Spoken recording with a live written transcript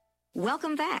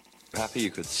Welcome back. Happy you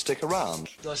could stick around.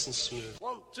 Nice and smooth.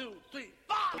 1, 2, 3,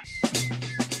 4.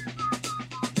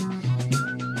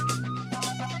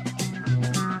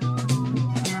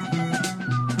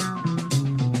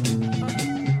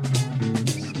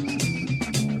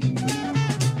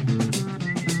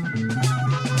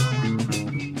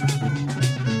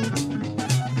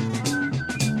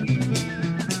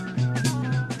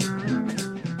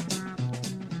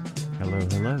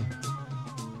 Hello.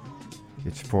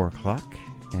 It's 4 o'clock,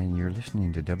 and you're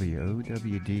listening to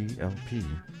WOWD-LP,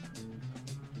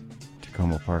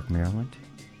 Tacoma Park, Maryland,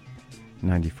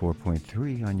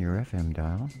 94.3 on your FM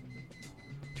dial,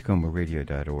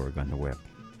 TacomaRadio.org on the web.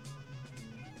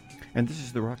 And this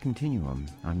is the Rock Continuum.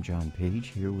 I'm John Page,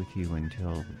 here with you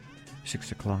until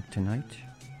 6 o'clock tonight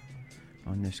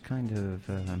on this kind of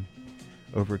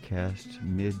overcast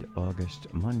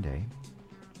mid-August Monday.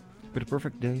 But a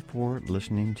perfect day for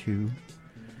listening to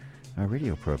a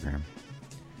radio program.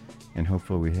 And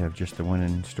hopefully we have just the one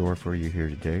in store for you here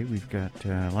today. We've got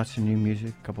lots of new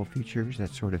music, a couple features,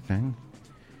 that sort of thing.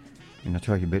 And I'll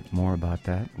tell you a bit more about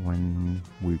that when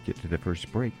we get to the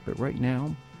first break. But right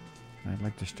now, I'd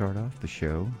like to start off the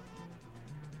show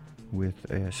with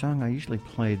a song I usually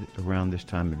play around this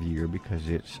time of year because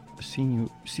it's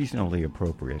seasonally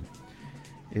appropriate.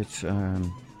 It's a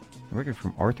record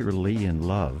from Arthur Lee in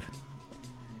Love,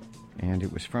 and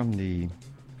it was from the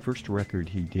first record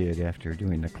he did after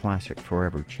doing the classic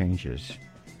Forever Changes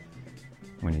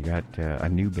when he got a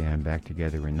new band back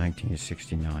together in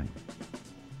 1969.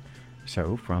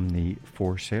 So from the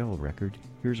For Sale record,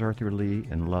 here's Arthur Lee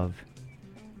in Love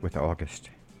with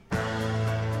August.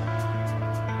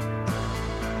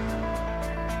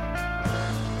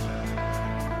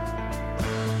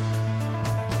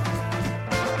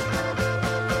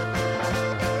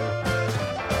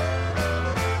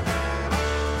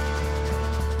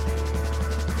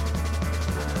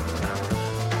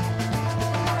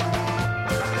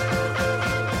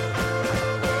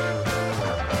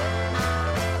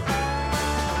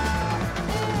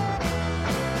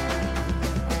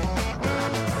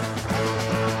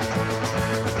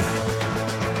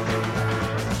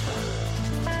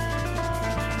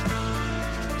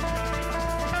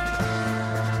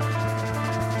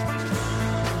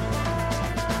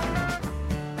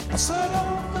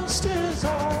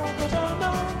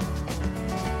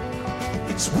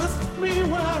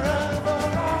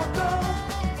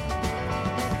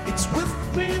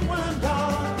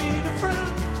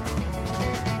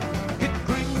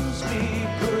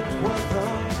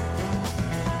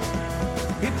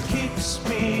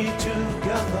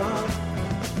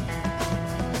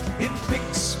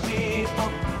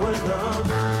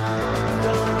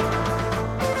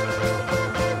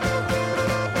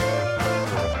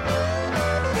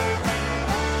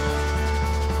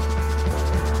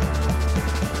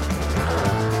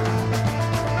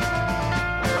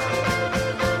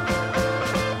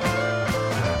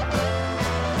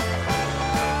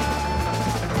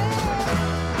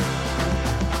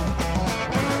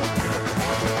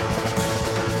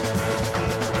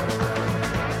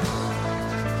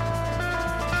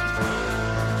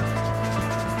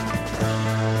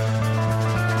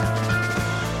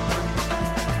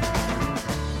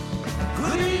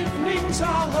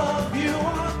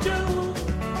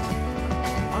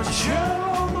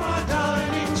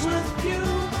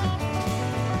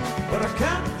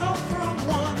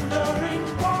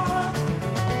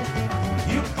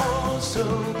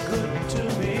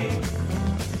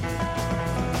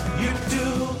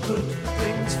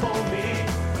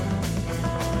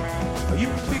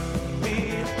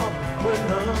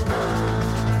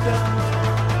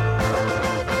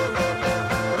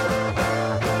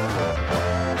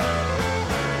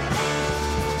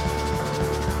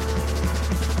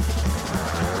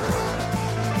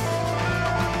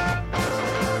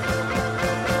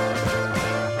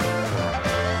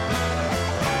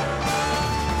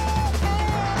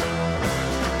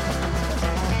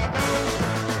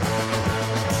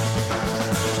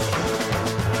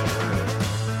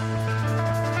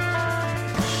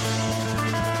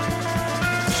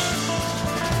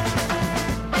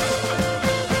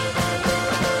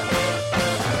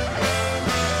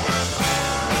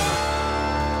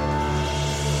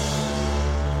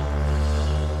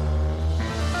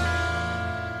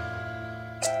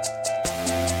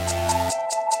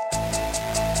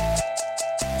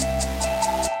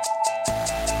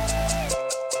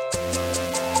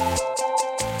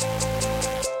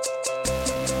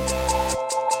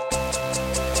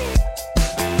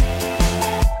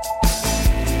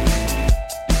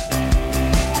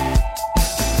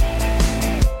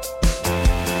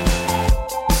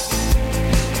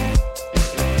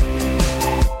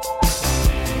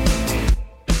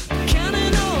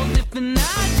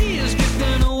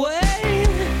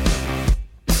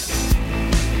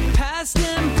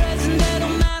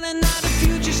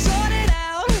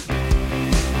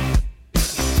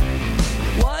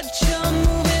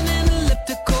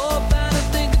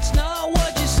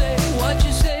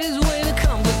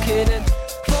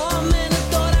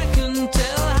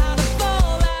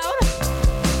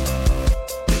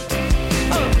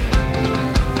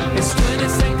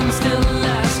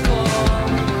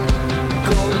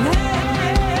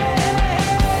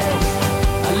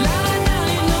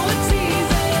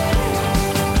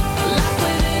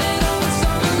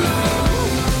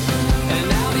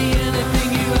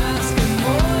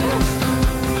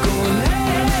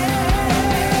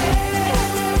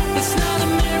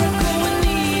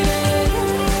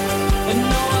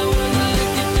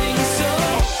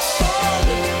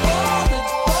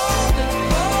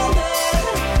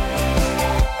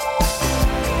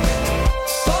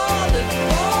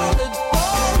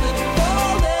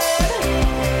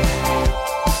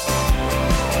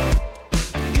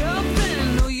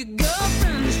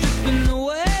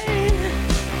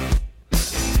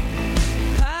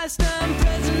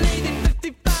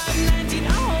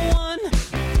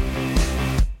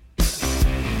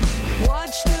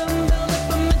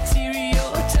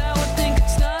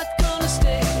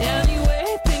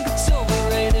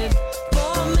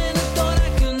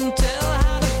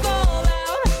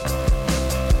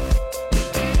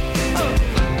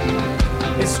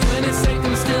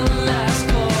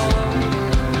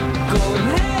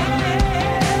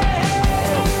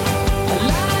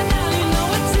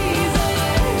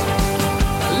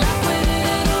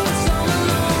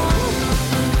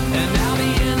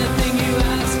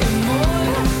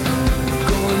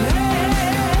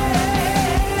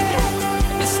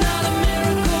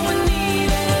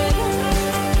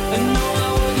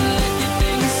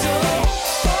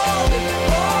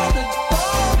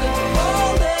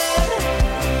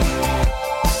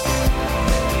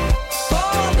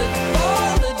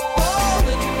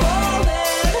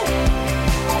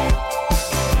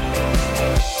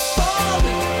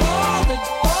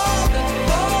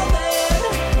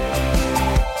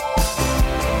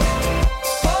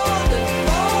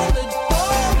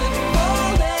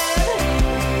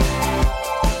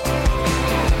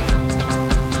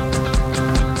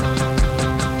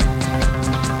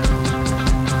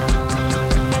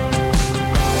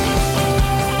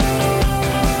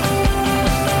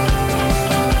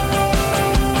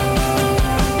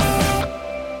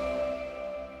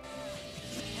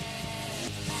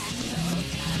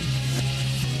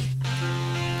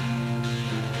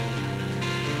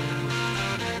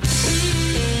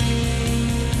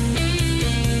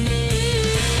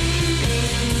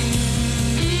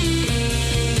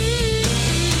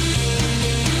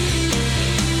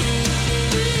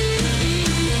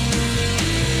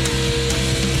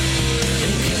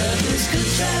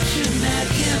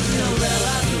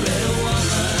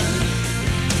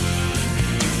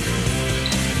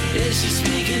 Is she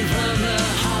speaking from the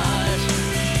heart?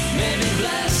 Maybe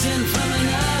blasting from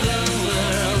another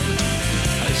world,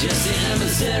 or just the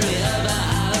emissary of a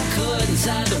hardcore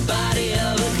inside the body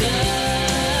of a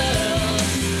girl.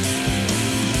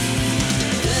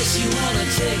 Does she wanna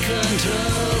take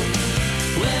control?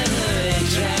 When the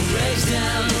 8-track breaks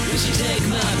down, will she take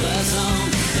my bus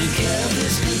home and care of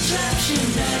this contraption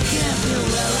that can't be a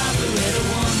well-operated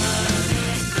woman?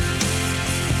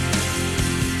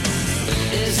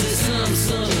 Is this some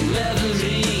sort of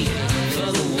reverie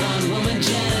for the one-woman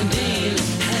Janine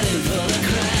heading for the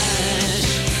crash?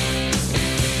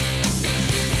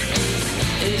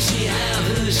 Is she half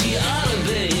who she ought to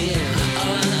be,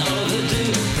 or an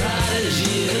overdue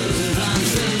prodigy whose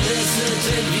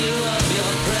unsolicited view of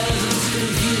your presence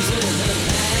confuses the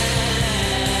past?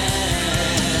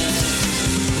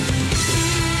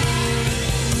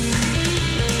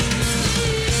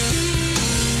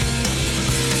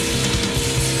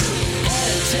 At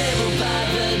a table by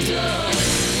the door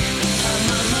of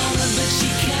my moment, but she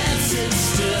can't sit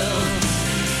still.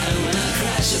 And when I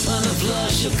crash upon the floor,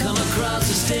 she'll come across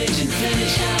the stage and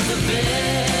finish out the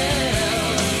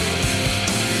bill.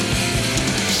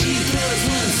 She throws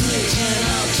one switch and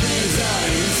all trains are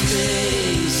in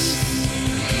space.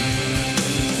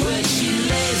 When she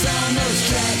lays on those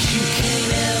tracks you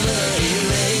can't ever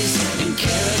erase, and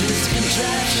care of this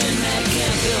contraption that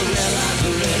can't be a real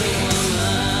operator woman.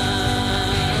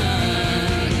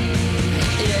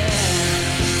 Yeah.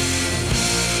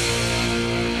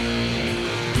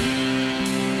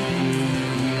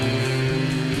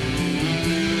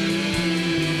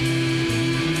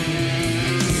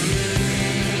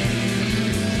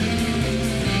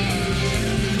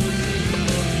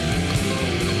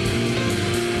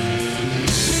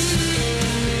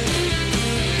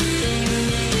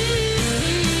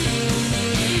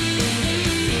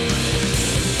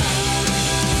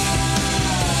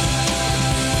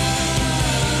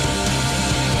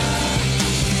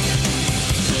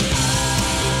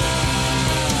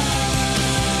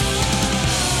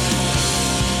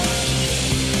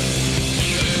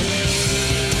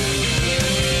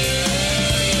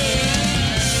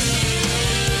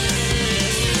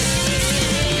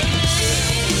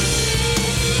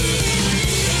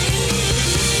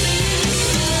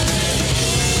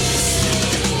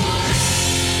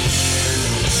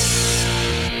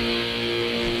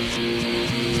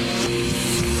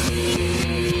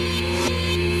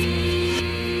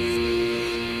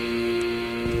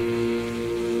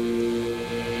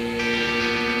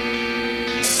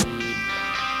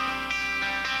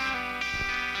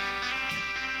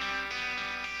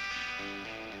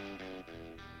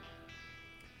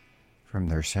 From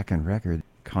their second record,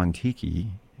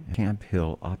 Kon-Tiki, Camp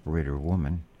Hill Operator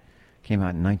Woman, came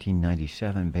out in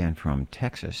 1997, band from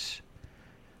Texas,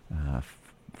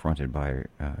 fronted by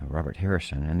Robert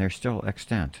Harrison, and they're still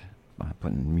extant,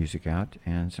 putting music out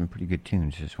and some pretty good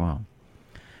tunes as well.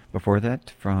 Before that,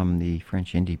 from the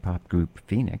French indie pop group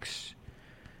Phoenix,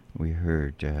 we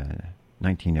heard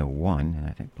 1901, and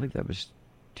I believe that was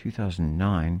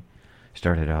 2009.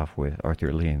 Started off with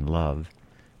Arthur Lee and Love,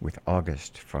 with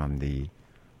August from the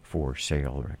For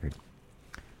Sale record.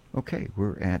 Okay,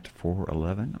 we're at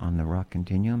 4:11 on the Rock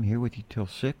Continuum, here with you till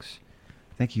 6.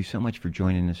 Thank you so much for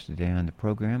joining us today on the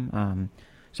program.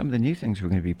 Some of the new things we're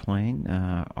going to be playing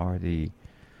are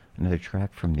another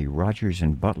track from the Rogers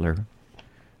and Butler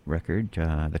record,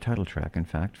 the title track, in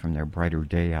fact, from their Brighter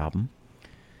Day album.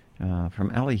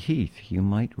 From Ali Heath, you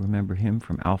might remember him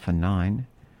from Alpha 9.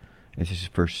 This is his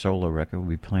first solo record. We'll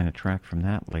be playing a track from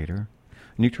that later.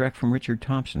 New track from Richard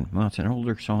Thompson. Well, it's an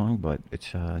older song, but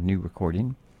it's a new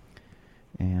recording.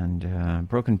 And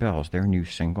Broken Bells, their new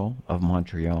single, Of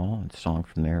Montreal, a song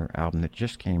from their album that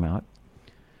just came out.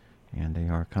 And they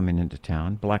are coming into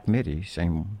town. Black Midi,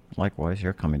 same, likewise,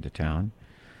 they're coming to town.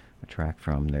 A track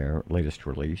from their latest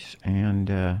release. And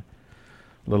a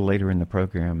little later in the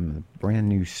program, a brand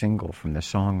new single from the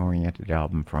song-oriented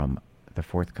album from the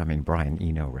forthcoming Brian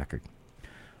Eno record.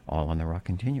 All on the Rock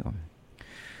Continuum.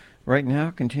 Right now,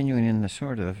 continuing in the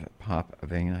sort of pop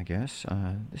vein, I guess,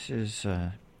 this is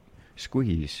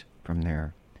Squeeze from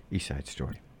their East Side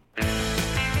Story.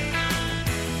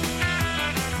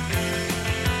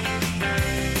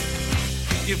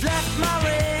 You've left my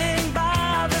ring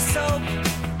by the soap.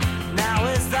 Now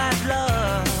is that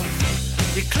love?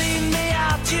 You cleaned me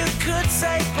out, you could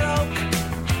say broke.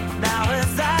 Now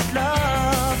is that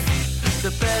love?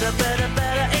 The better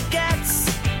it gets.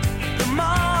 The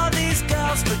more these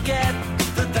girls forget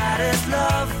that that is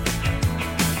love.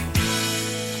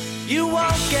 You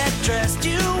won't get dressed,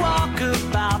 you walk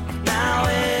about. Now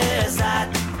is that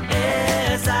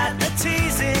a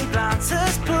teasing glance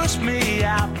has pushed me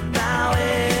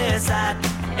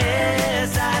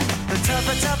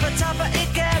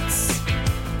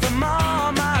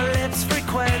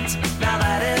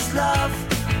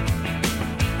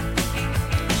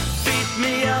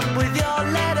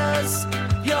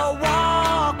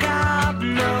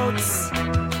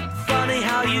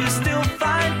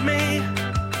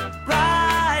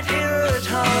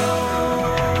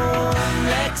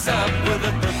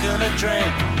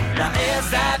drink. Now is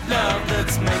that love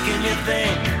that's making you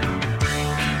think?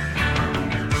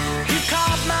 You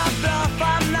called my bluff,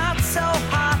 I'm not so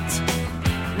hot.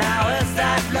 Now is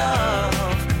that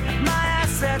love? My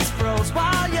assets froze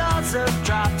while yours have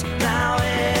dropped. Now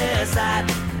is that?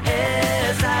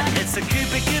 It's a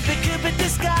Cupid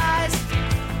disguise.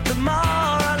 The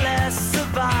more or less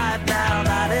survive. Now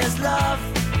that is love.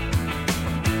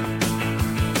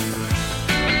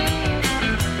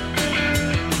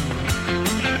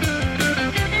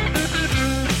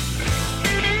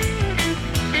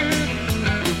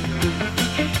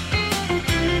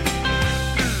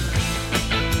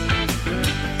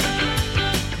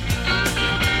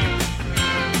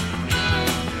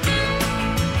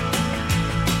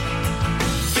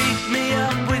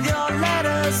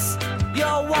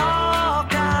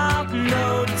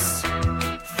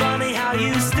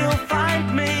 You still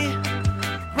find me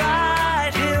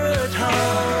right here at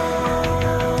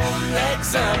home,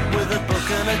 legs up with a book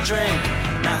and a drink.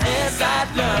 Now is that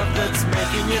love that's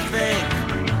making you think?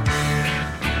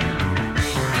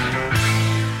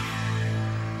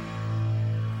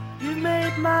 You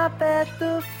made my bed,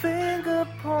 the finger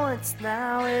points.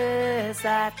 Now is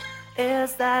that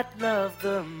love?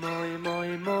 The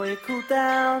more you cool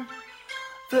down,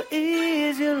 the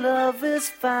easier love is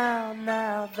found.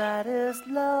 Now that is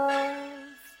love.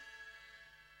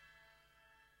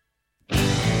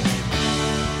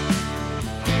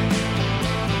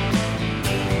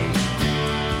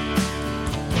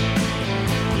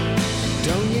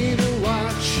 Don't need a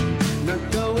watch, not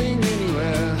going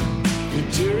anywhere.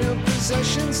 Material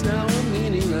possessions now are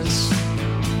meaningless.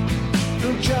 No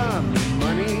job, no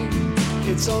money,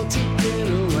 it's all taken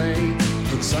away.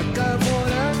 Looks like I've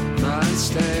worn out my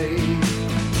stay.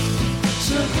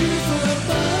 So beautiful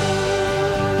above,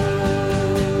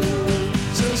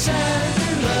 so sad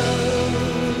below.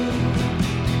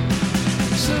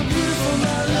 So beautiful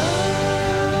my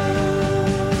love,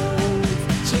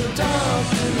 so dark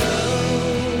below.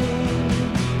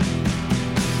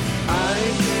 I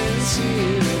can't see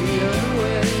it any other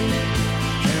way.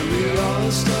 And we all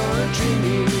start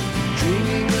dreaming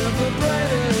of a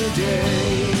brighter day.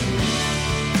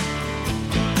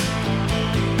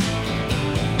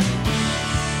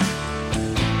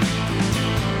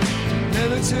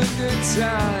 Took the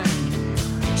time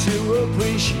to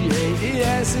appreciate the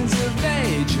essence of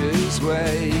nature's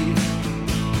way.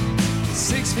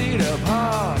 6 feet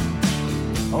apart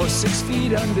or 6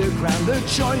 feet underground, the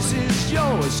choice is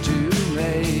yours to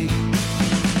make.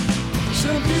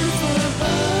 So beautiful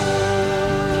above,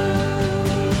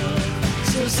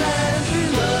 so sad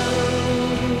below.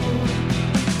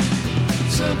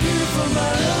 So beautiful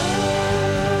my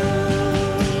love,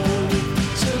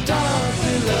 so dark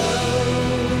below.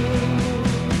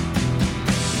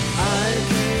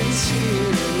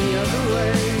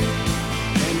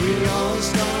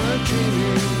 Start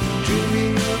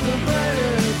dreaming of a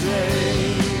brighter day.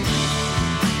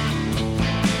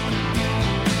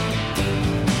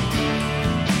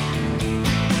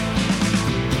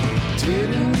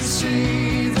 Didn't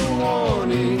see the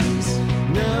warnings,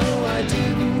 no, I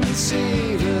didn't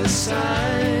see the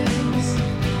signs.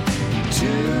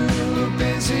 Too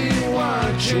busy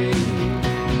watching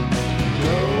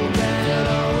gold that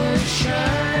always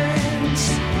shines.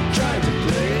 Tried to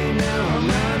play, now I'm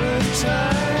out of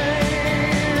time.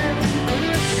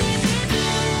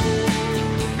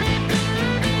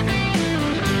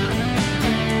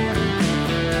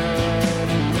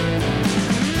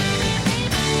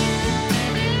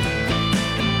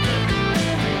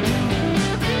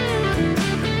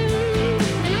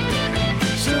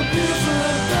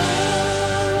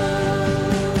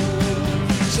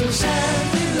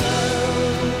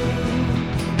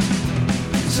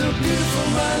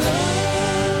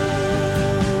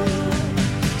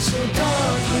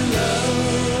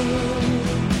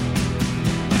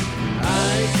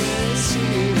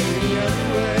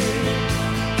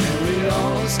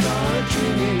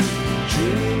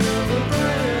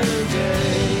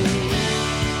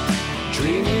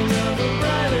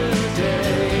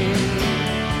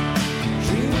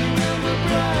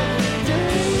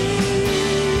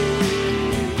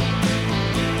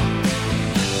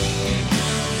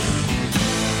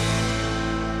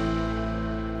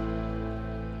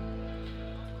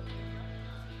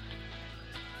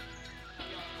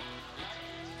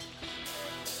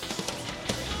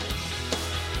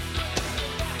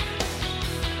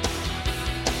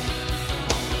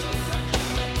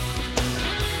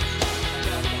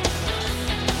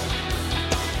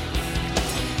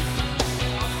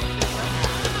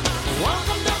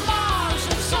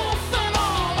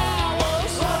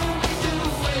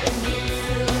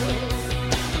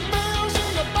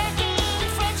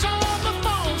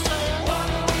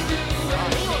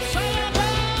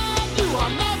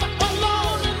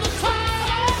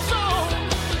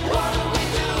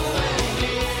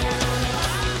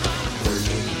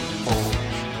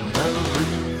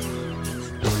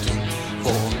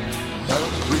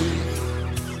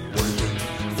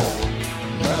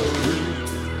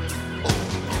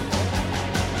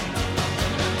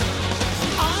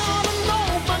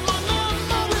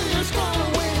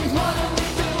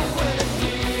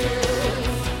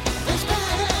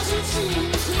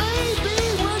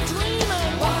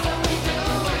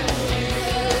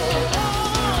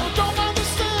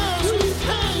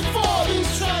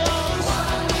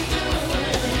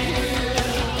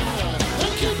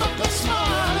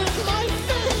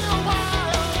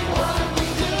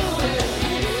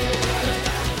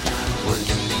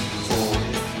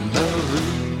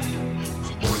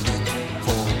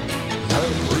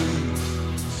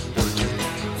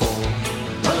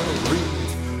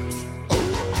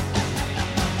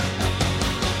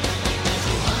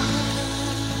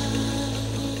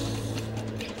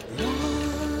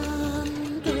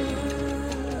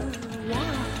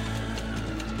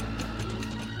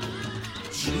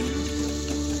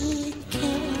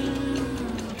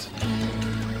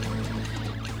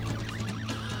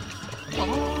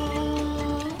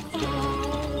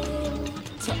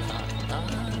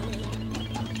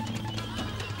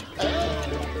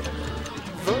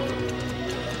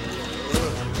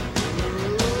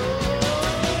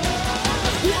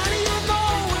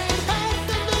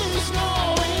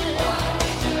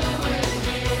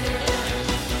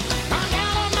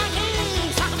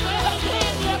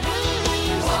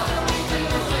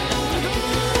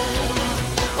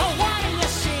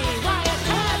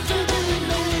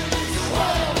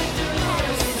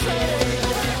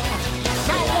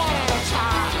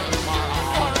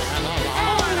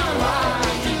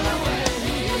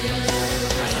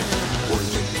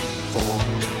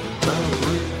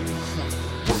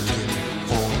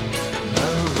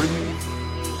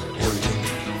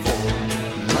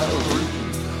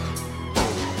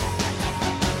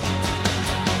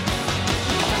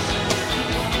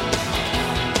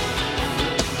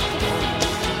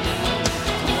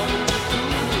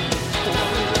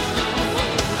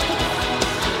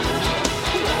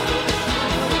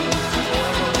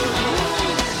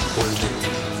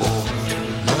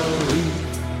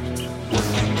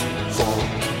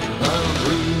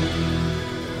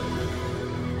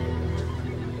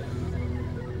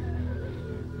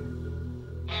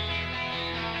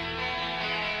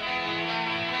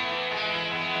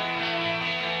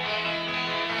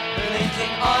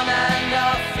 Blinking on and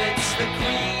off, it's the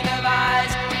queen of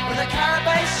eyes, with a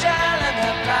carapace shell and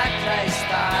her black lace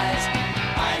thighs.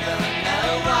 I don't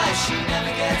know why she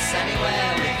never gets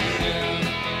anywhere with you.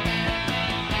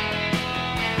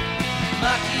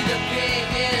 Mucky the pig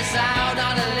is out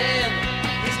on a limb.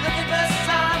 He's looking for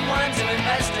someone to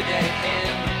investigate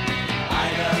him.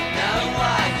 I don't know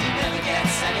why he never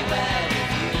gets anywhere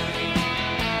with you.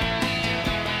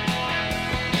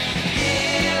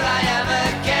 Here I am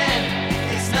again,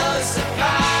 it's no surprise.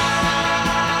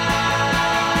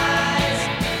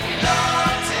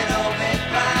 Locked in orbit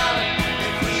round the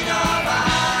queen of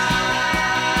eyes.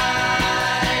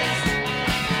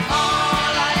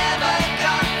 All I ever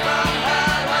got from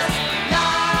her was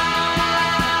lies.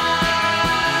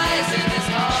 In this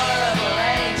horrible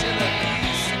age of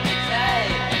abuse and decay,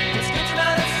 it's good to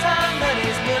know that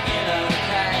somebody's looking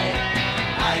okay.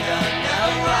 I don't know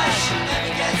why she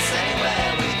never gets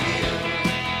anywhere with you.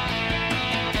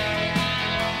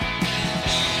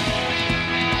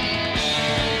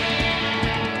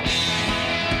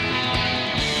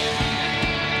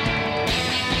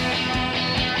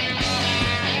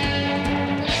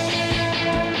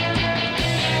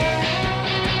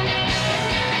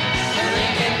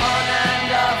 Blinking on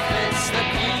and off, it's the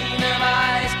queen of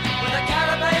eyes, with a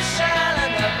carapace shell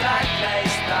and her black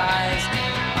lace thighs.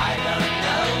 I don't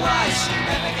know why she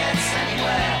never gets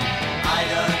anywhere. I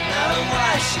don't know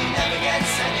why she never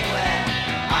gets anywhere.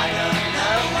 I don't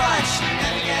know why she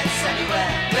never gets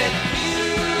anywhere with you.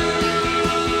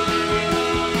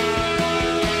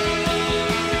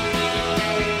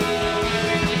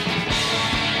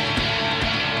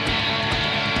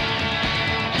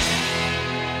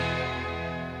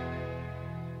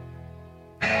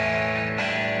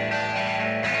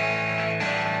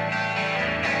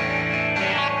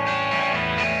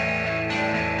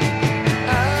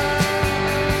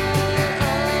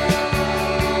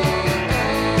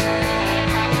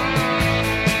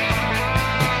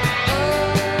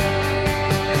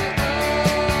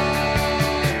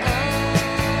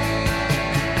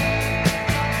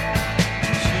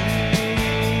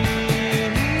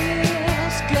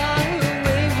 She's got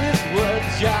away with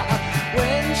words, yeah,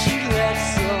 when she lets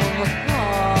them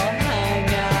all hang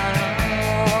out.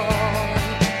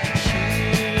 She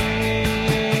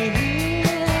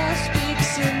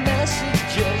speaks in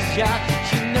messages, yeah,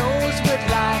 she knows what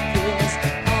life is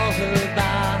all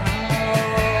about.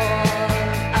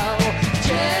 Oh,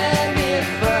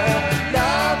 Jennifer,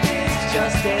 love is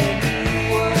just a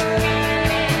word.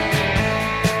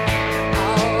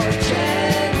 Oh,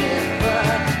 Jennifer,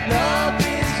 love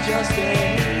is just a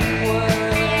word.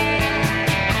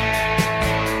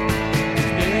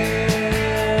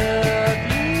 If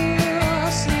you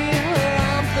see her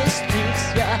on the streets,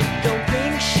 yeah, don't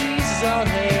think she's all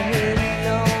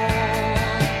alone.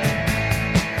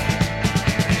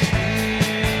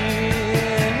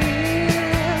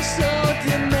 She's so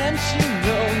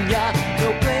dimensional, yeah, no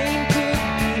plane could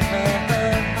be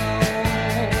her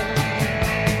home.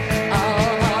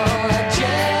 Oh,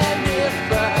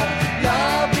 Jennifer,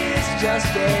 love is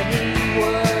just a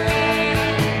word.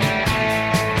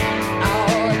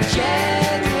 Oh,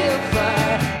 Jennifer,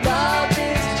 love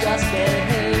is just a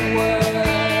word.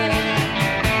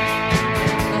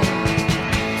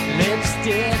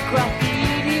 Lipstick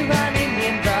graffiti running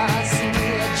in the sea.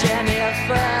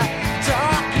 Jennifer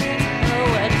talking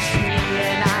poetry,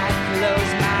 and I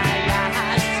close my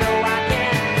eyes so I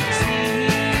can see.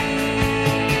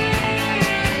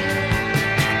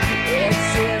 It's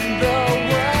in the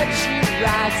words she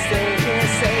writes.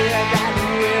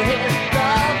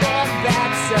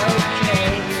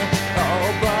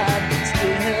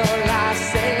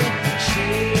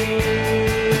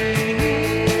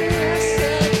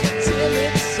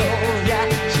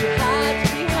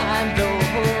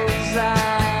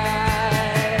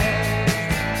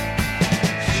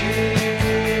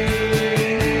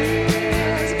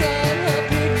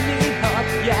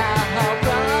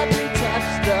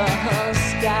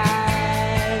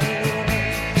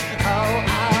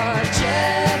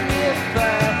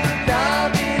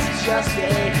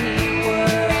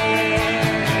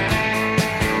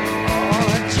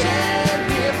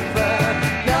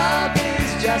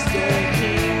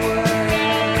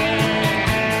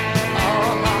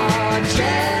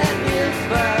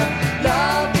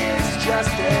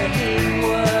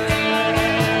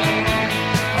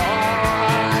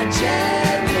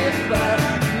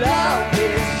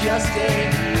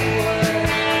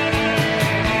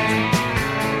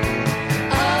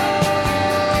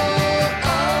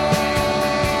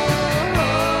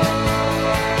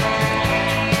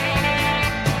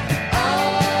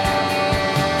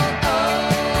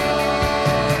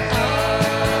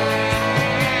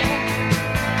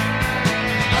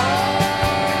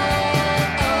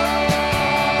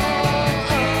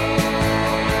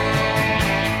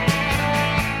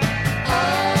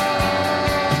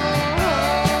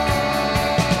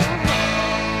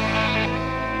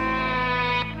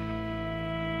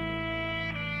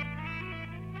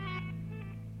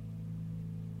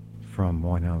 from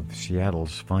one of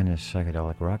Seattle's finest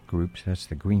psychedelic rock groups. That's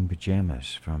the Green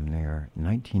Pajamas from their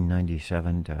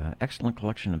 1997 excellent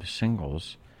collection of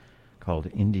singles called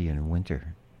Indian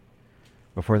Winter.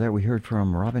 Before that, we heard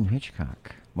from Robyn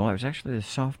Hitchcock. Well, it was actually the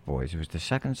Soft Boys. It was the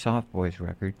second Soft Boys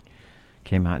record.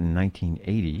 Came out in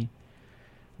 1980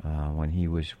 when he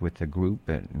was with the group.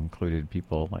 It included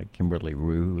people like Kimberly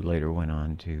Rue, who later went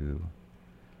on to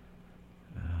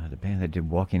the band that did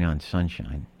Walking on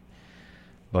Sunshine.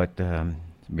 But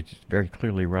which is very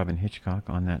clearly Robyn Hitchcock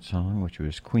on that song, which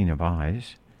was Queen of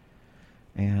Eyes.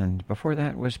 And before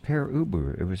that was Per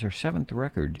Uber. It was their seventh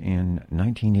record in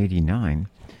 1989.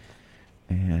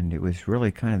 And it was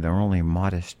really kind of their only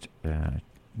modest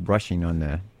brushing on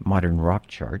the modern rock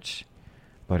charts.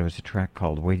 But it was a track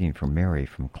called Waiting for Mary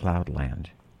from Cloudland.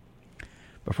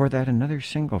 Before that, another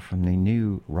single from the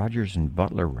new Rogers and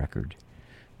Butler record.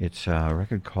 It's a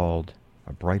record called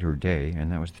A Brighter Day,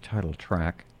 and that was the title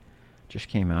track. Just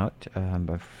came out,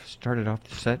 but started off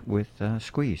the set with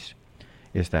Squeeze.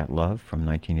 Is That Love from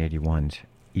 1981's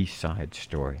East Side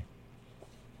Story.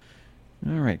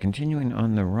 All right, continuing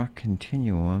on the rock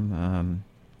continuum,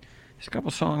 there's a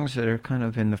couple songs that are kind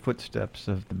of in the footsteps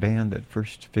of the band that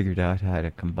first figured out how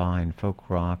to combine folk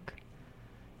rock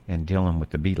and Dylan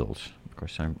with the Beatles. Of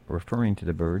course, I'm referring to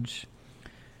the Byrds.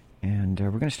 And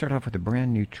we're going to start off with a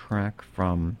brand new track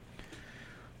from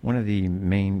one of the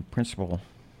main principal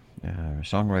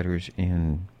songwriters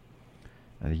in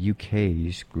the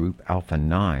UK's group Alpha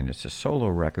 9. It's a solo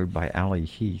record by Ali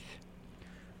Heath.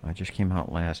 It just came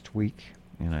out last week,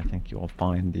 and I think you'll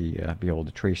find be able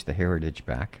to trace the heritage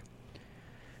back.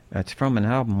 It's from an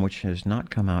album which has not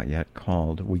come out yet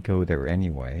called We Go There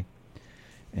Anyway,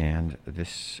 and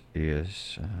this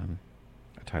is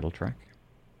a title track.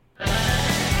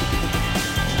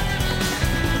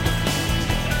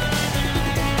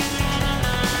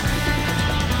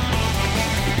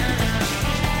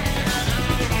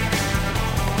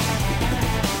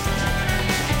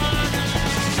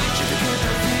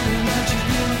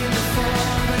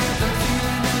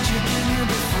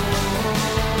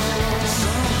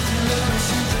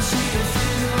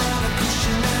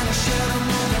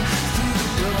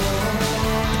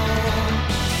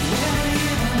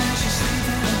 She's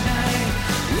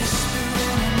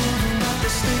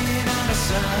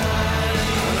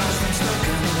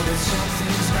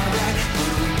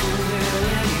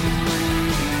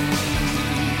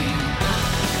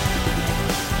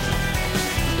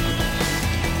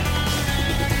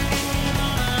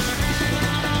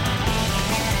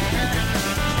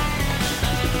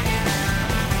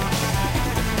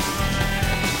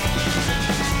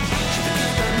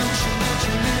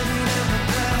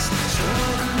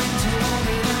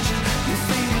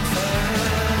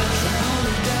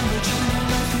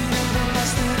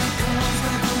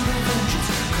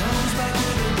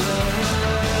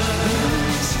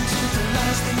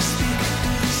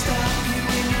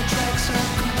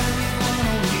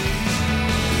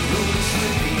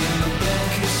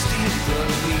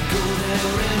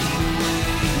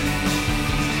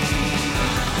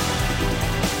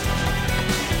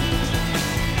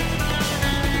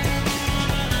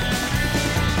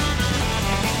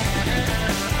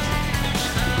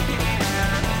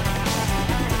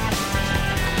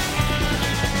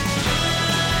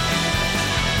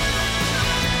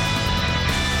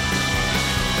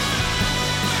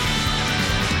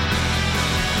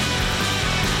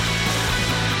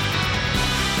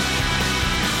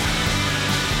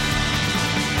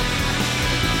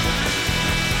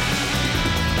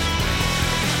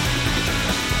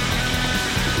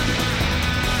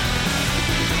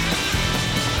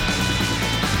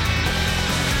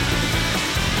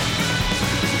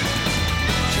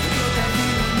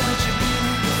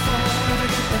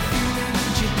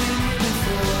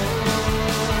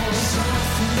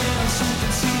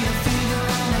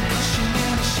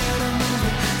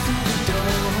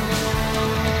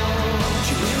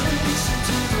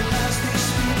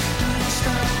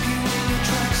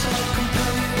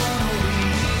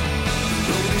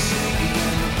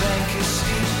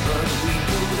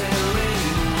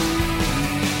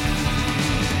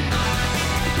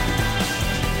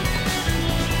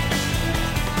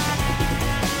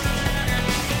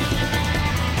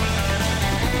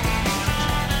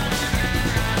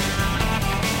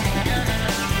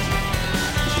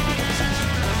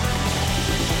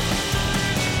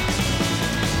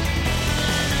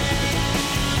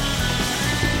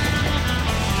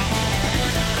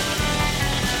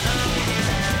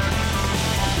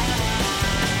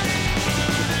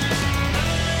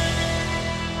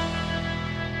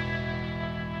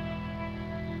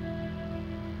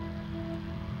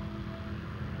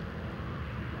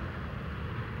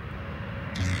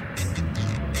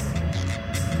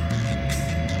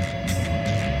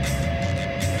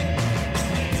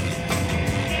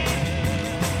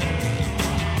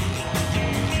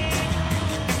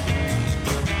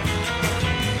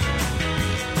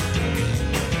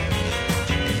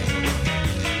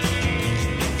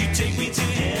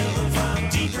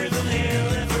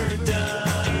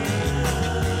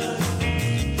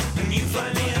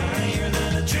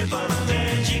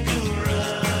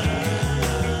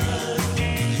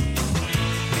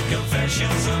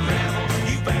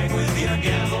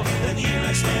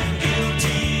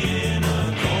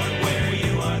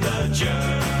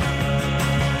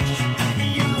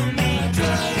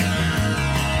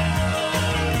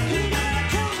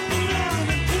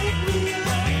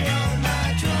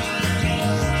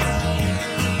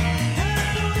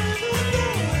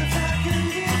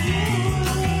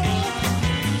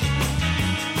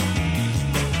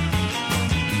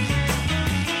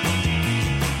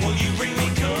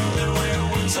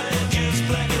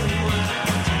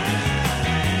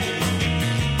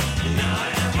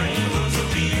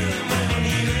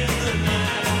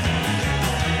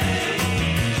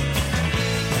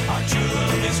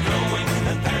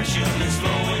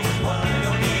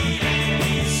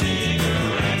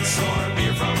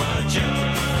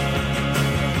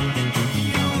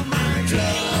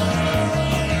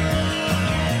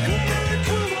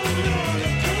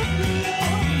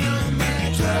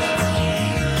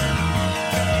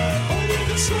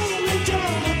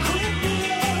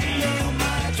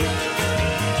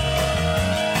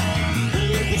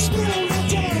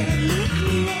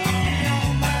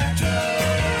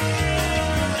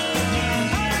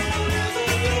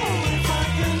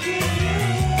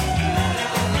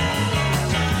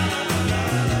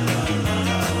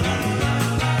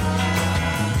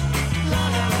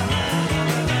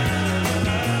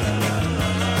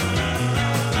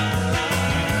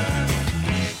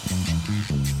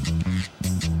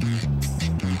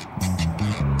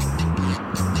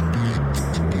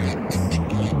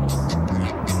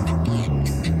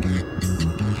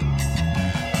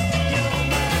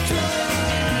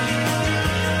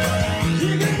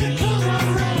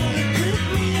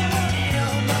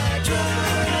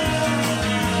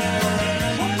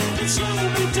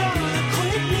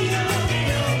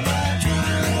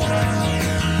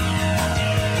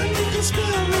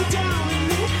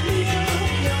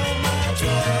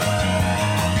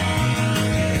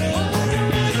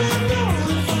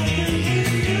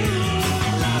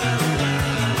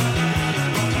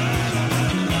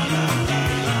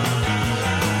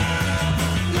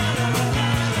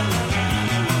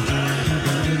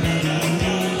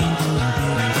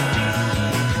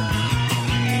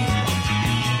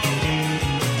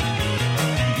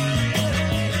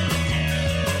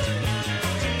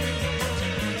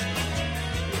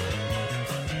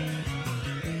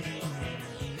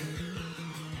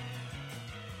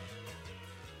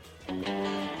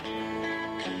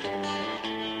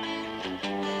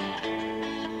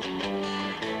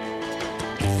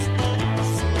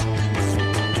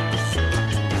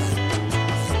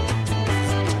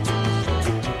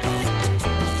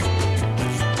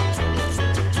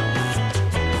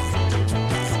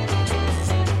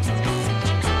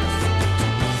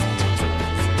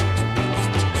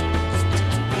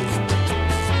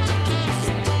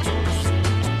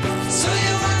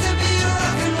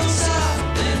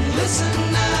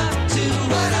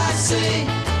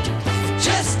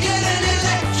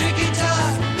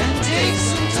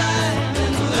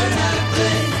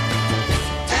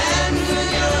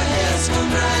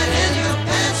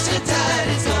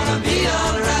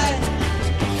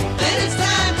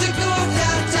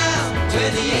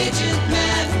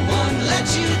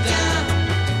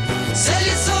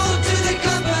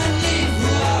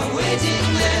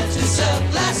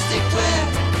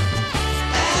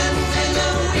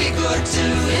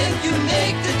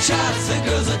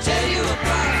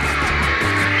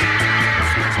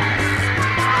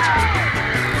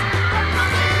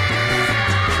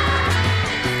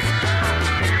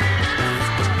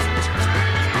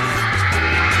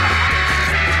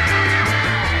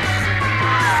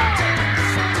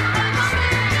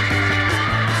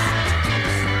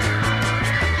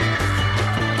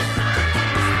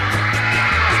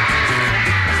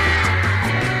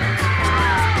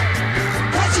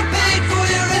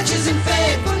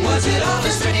Was it all a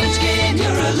strange game?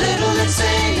 You're a little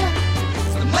insane.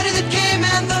 The money that came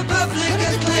and the public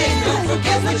acclaim. Don't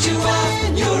forget what you are.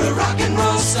 You're a rock and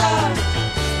roll star.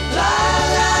 La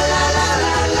la la la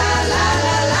la la la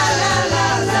la la la la la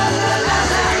la la la.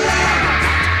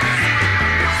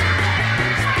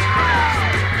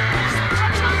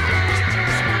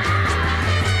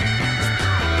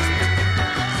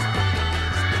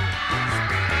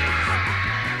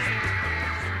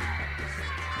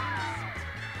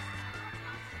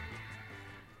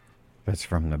 That's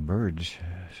from the Byrds.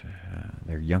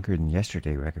 Their Younger Than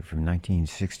Yesterday record from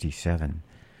 1967.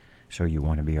 So You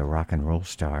Want to Be a Rock and Roll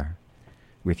Star,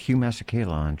 with Hugh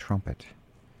Masekela on trumpet.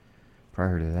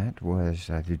 Prior to that was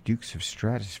the Dukes of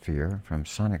Stratosphere from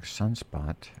Sonic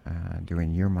Sunspot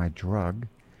doing You're My Drug.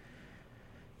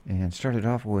 And started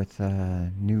off with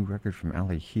a new record from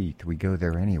Ali Heath, We Go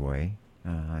There Anyway.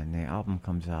 And the album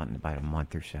comes out in about a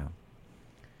month or so.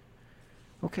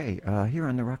 Okay, here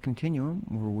on the Rock Continuum,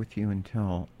 we're with you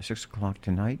until 6 o'clock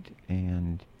tonight,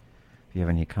 and if you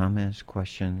have any comments,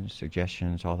 questions,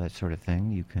 suggestions, all that sort of thing,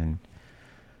 you can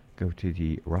go to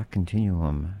the Rock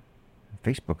Continuum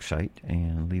Facebook site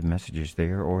and leave messages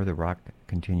there, or the Rock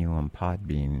Continuum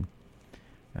Podbean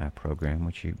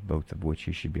program, both of which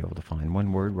you should be able to find.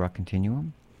 One word, Rock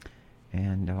Continuum,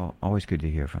 and always good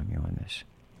to hear from you on this.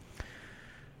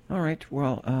 All right,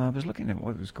 well, I was looking at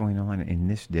what was going on in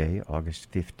this day,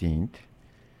 August 15th.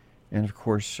 And, of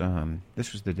course,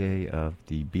 this was the day of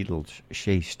the Beatles'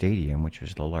 Shea Stadium, which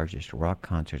was the largest rock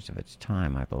concerts of its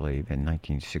time, I believe, in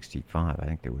 1965. I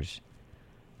think there was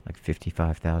like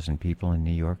 55,000 people in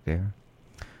New York there.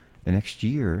 The next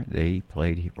year, they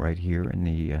played right here in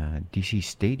the D.C.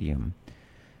 Stadium,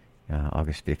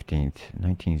 August 15th,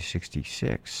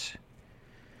 1966.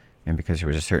 And because there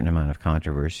was a certain amount of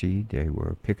controversy, they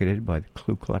were picketed by the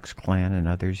Ku Klux Klan and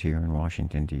others here in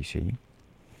Washington, D.C.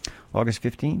 August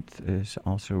 15th is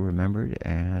also remembered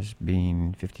as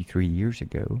being 53 years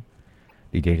ago,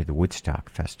 the date of the Woodstock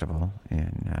Festival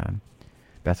in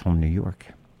Bethel, New York.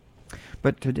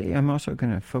 But today I'm also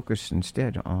going to focus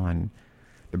instead on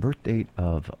the birth date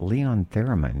of Leon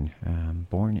Theremin,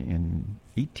 born in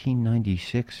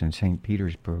 1896 in St.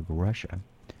 Petersburg, Russia,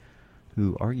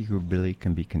 who arguably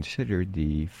can be considered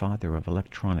the father of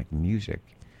electronic music.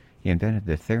 He invented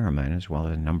the theremin as well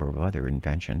as a number of other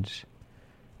inventions.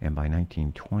 And by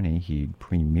 1920, he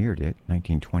premiered it.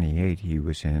 1928, he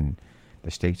was in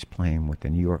the States playing with the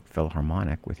New York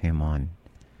Philharmonic with him on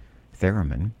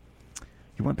theremin.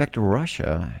 He went back to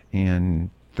Russia in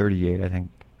 38, I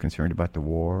think, concerned about the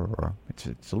war. Or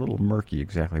it's a little murky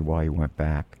exactly why he went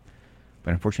back.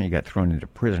 But unfortunately, he got thrown into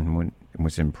prison and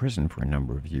was in prison for a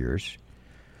number of years,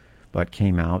 but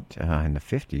came out in the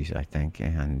 50s, I think,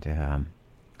 and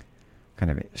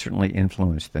kind of certainly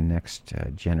influenced the next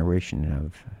generation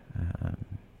of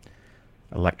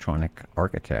electronic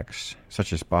architects,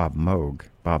 such as Bob Moog.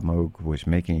 Bob Moog was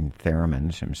making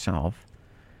theremins himself,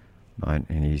 and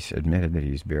he's admitted that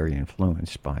he's very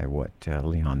influenced by what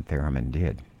Leon Theremin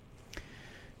did.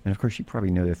 And of course, you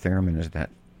probably know the theremin is that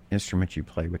instrument you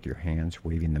play with your hands,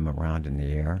 waving them around in the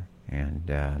air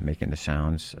and making the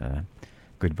sounds.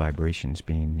 Good Vibrations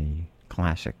being the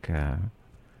classic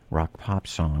rock pop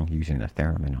song using a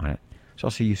theremin on it. It's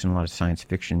also used in a lot of science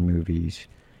fiction movies.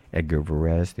 Edgar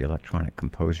Varese, the electronic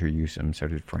composer, used them, so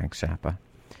did Frank Zappa.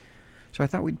 So I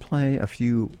thought we'd play a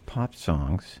few pop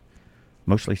songs,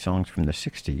 mostly songs from the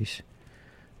 60s,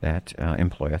 that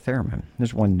employ a theremin.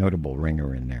 There's one notable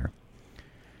ringer in there.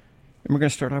 And we're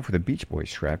going to start off with a Beach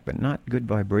Boys track, but not Good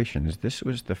Vibrations. This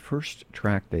was the first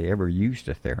track they ever used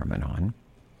a theremin on,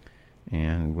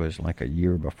 and was like a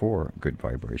year before Good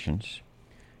Vibrations.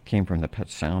 Came from the Pet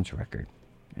Sounds record.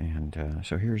 And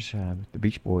so here's the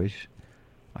Beach Boys,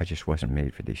 I Just Wasn't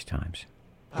Made for These Times.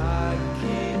 I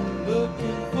keep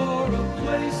looking for a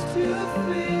place to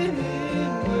fit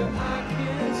in where I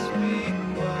can speak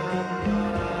my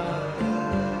mind.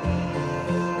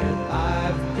 And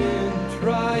I've been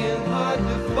trying hard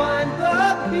to find the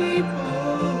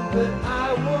people that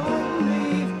I won't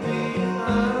leave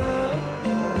behind.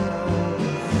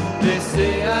 They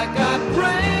say I got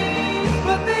brains,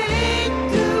 but they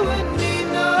ain't doing me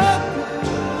no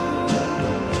good.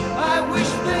 I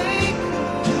wish they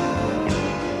could.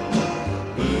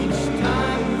 Each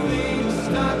time things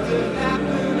start to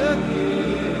happen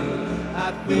again, I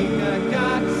think I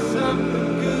got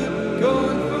something good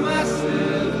going for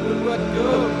myself, but what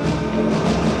goes?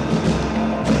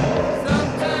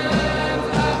 Sometimes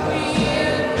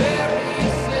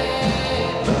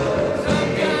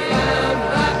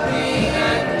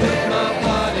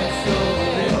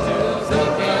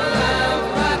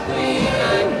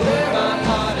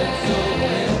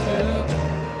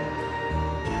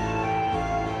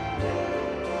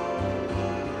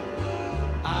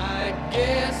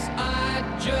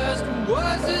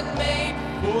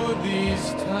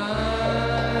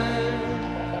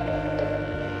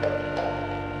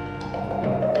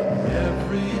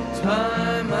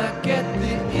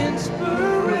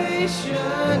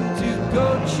motivation to go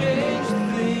change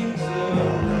things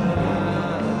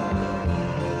around.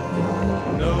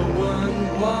 No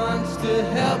one wants to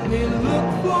help me look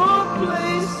for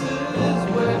places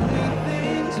where new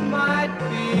things might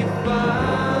be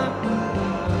found.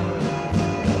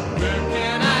 Where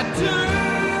can I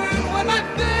turn when my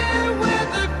fair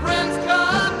weather friends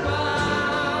come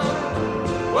round?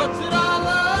 What's it all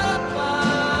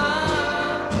about?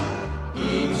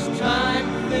 Each time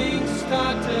things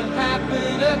start to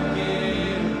happen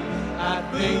again, I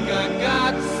think I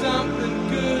got something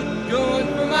good going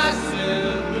for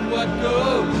myself, but what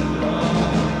goes wrong?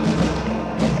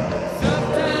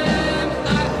 Sometimes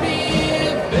I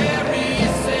feel very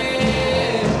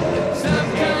sad.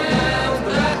 Sometimes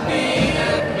I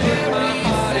feel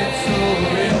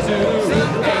very sad.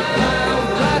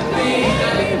 Sometimes I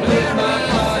feel with my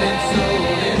heart and soul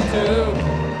into.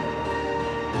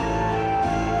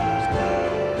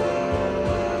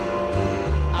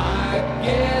 I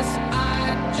guess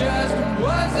I just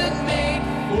wasn't made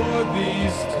for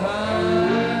these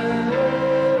times.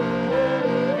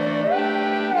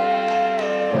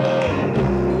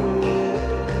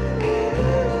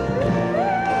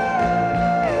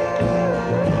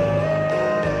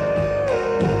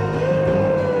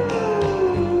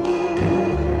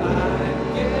 I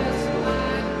guess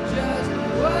I just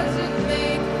wasn't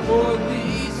made for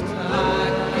these times.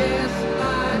 I guess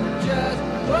I just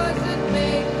wasn't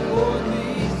made for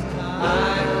these times. I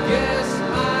guess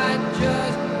I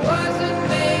just wasn't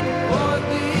made for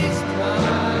these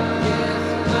times. I guess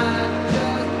I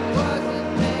just wasn't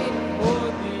made for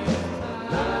these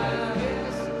times. I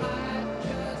guess I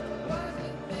just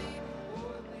wasn't made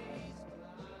for these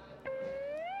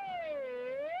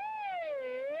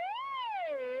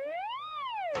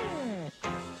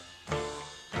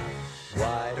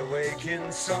Wide awake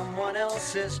in someone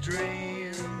else's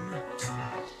dream.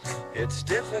 It's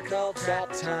difficult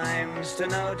at times to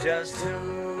know just who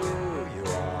you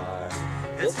are.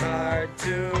 It's hard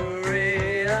to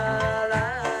realize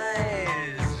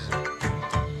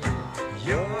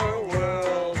your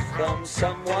world from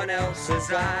someone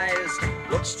else's eyes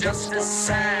looks just as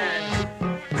sad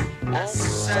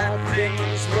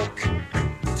things look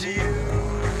to you.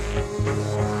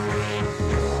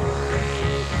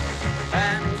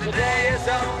 And today is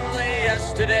only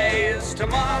yesterday's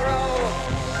tomorrow.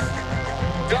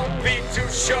 Don't be too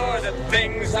sure that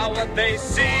things are what they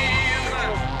seem.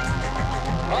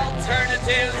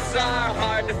 Alternatives are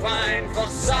hard to find for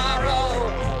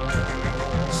sorrow.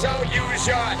 So use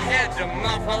your head to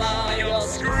muffle all your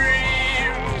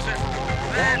screams.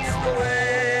 That's the way.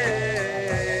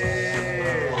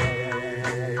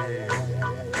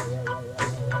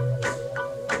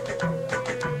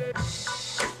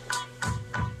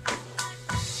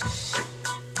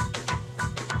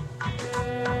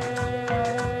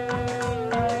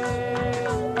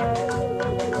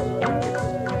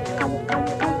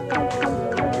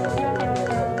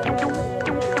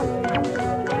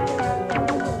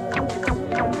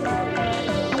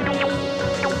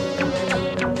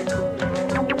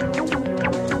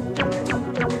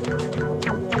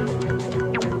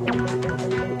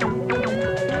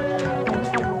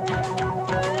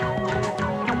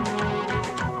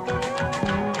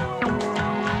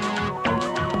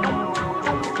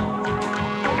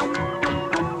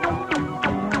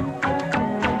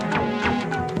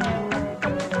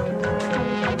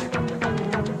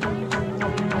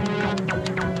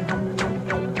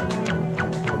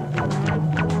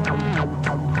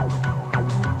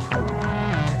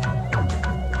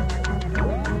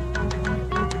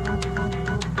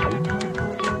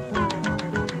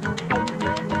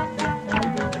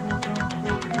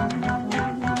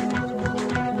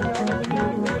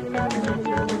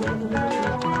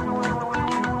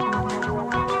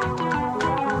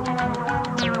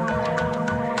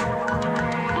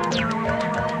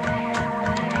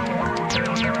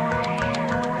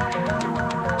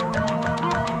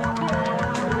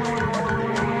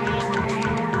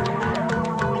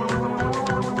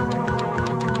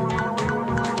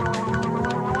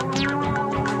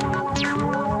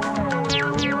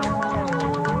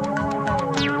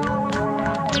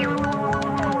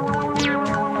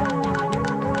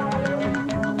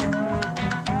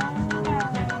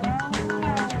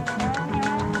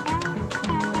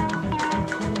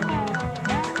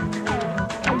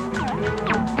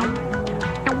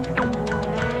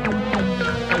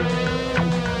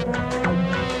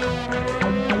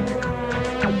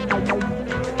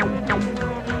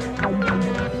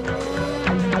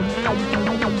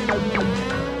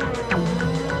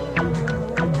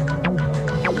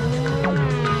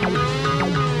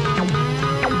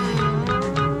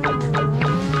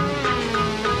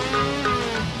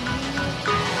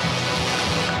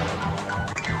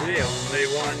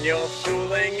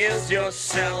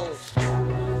 yourself.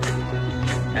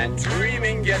 And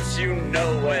dreaming gets you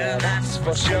nowhere, that's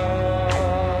for sure.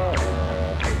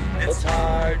 It's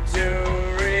hard to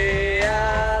realize,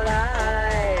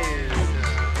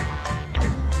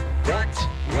 but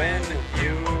when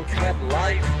you cut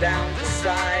life down to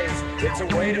size, it's a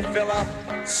way to fill up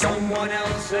someone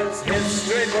else's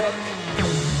history book.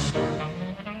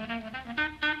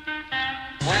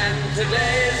 And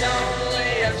today's only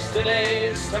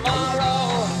yesterday's tomorrow.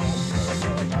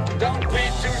 Don't be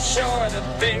too sure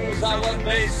that things are what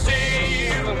they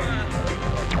seem.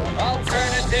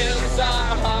 Alternatives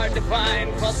are hard to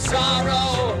find for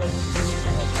sorrow,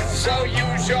 so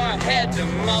use your head to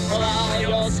muffle all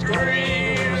your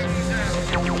screams.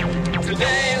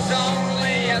 Today is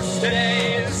only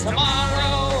yesterday's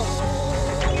tomorrow.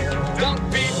 Don't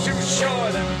be too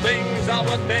sure that things are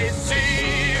what they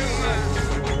seem.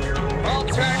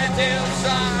 Alternatives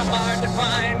are hard to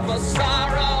find for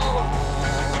sorrow,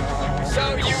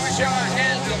 so use your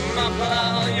head to muffle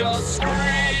all your screams.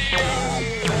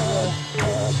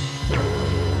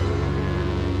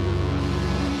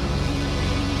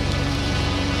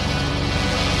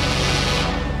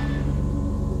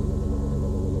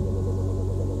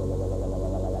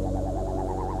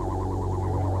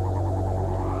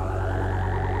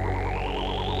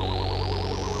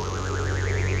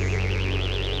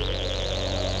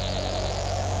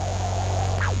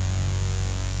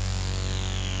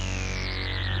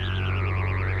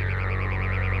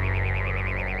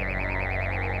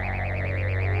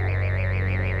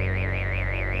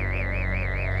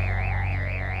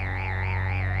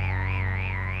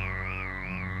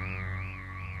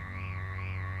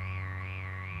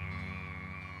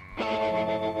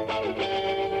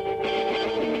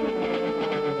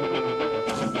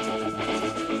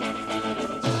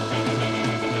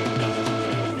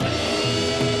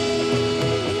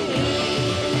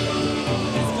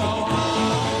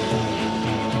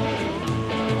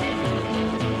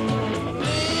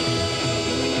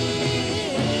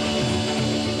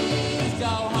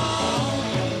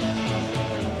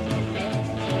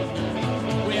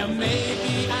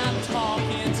 Maybe I'm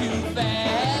talking too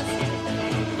fast,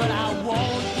 but I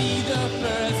won't be the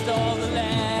first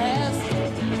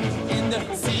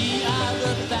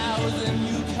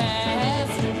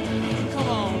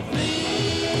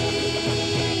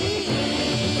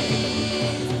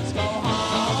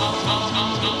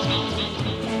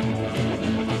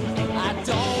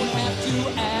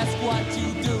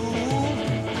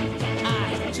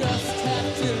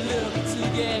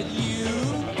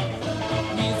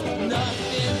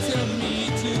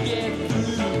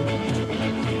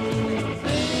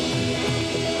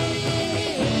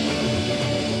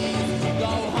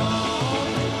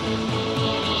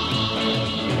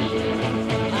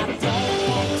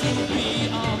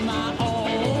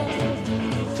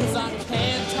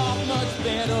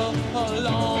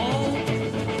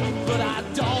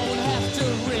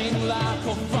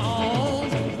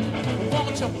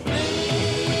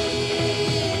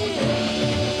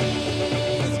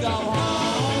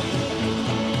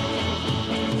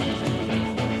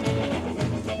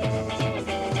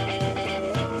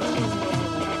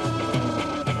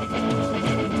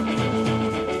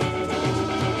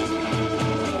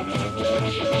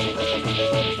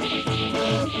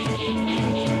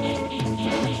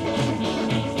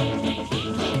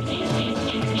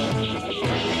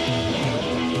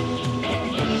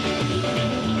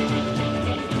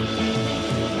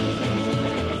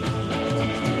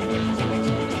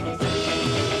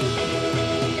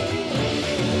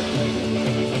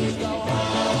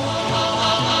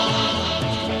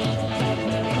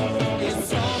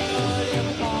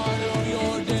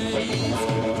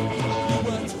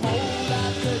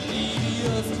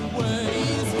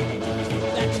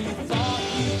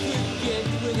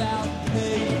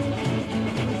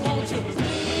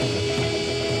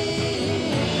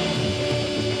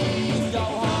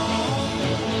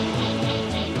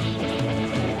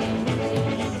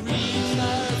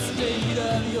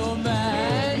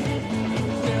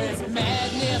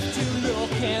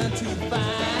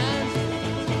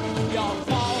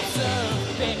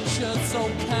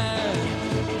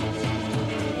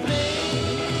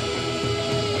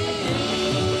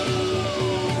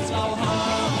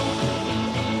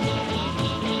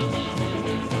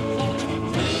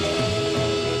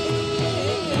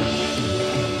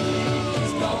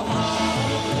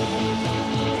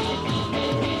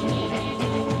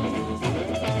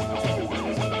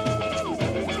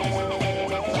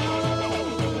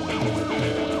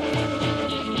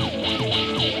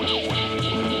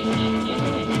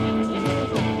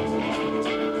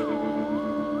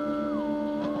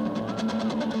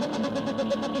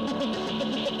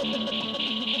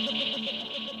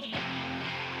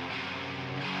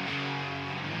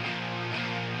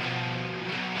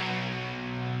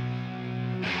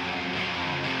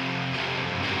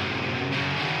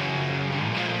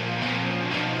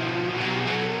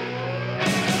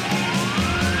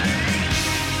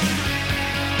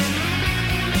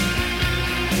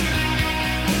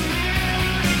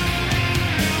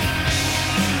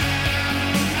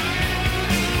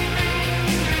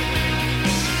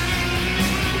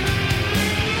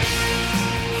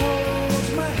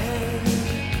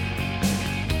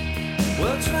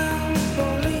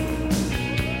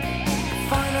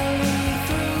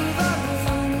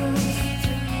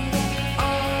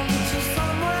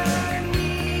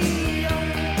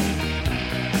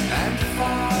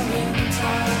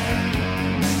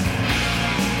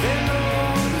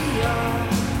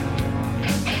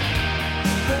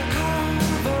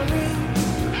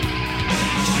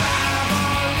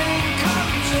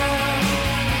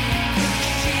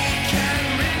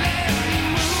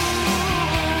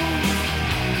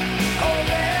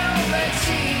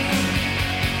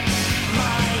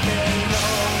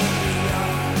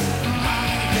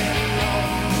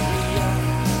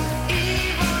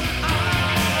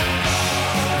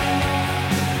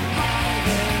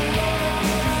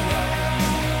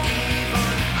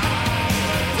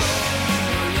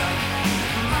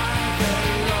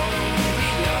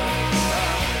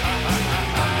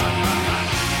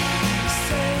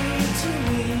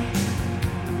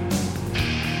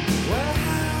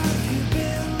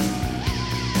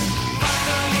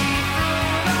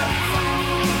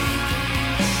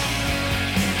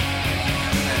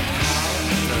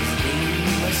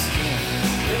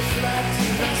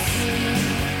We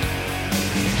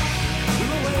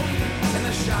will wait in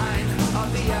the shine of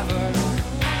the ever.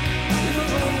 We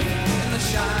will wait in the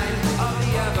shine of the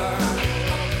ever.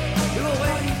 We will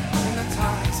wait in the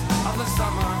tides of the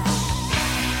summer.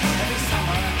 Every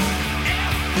summer.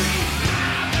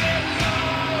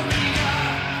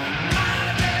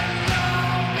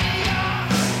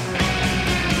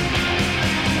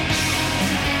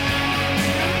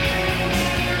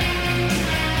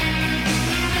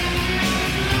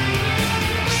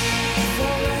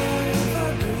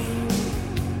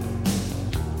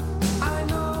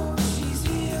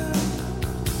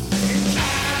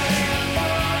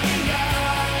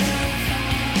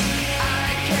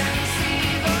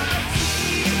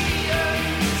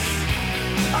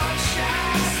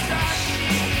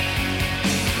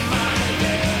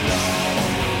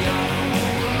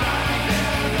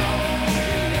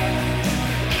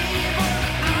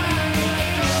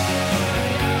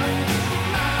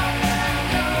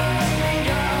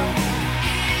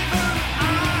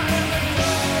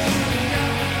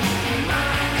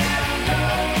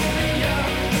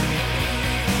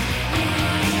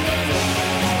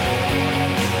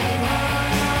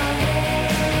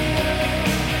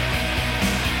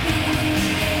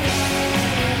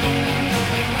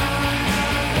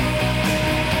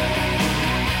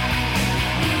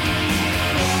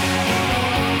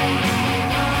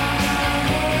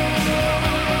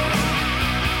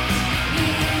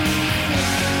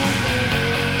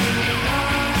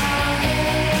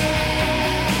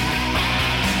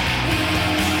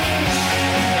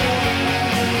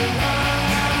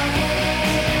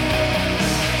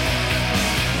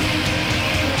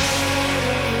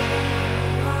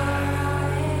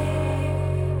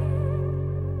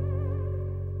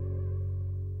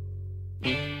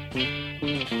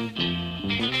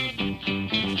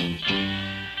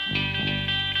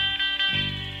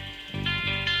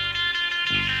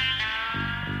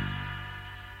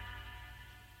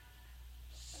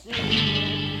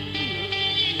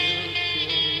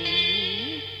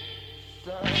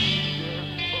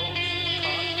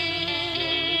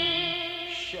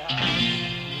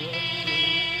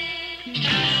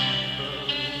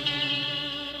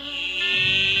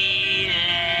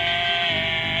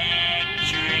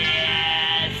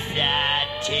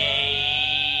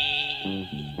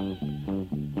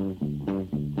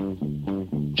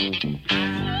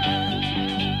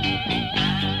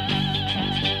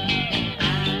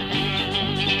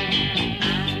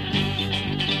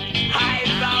 High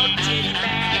voltage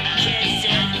matches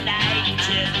like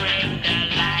to bring the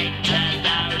light to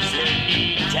those who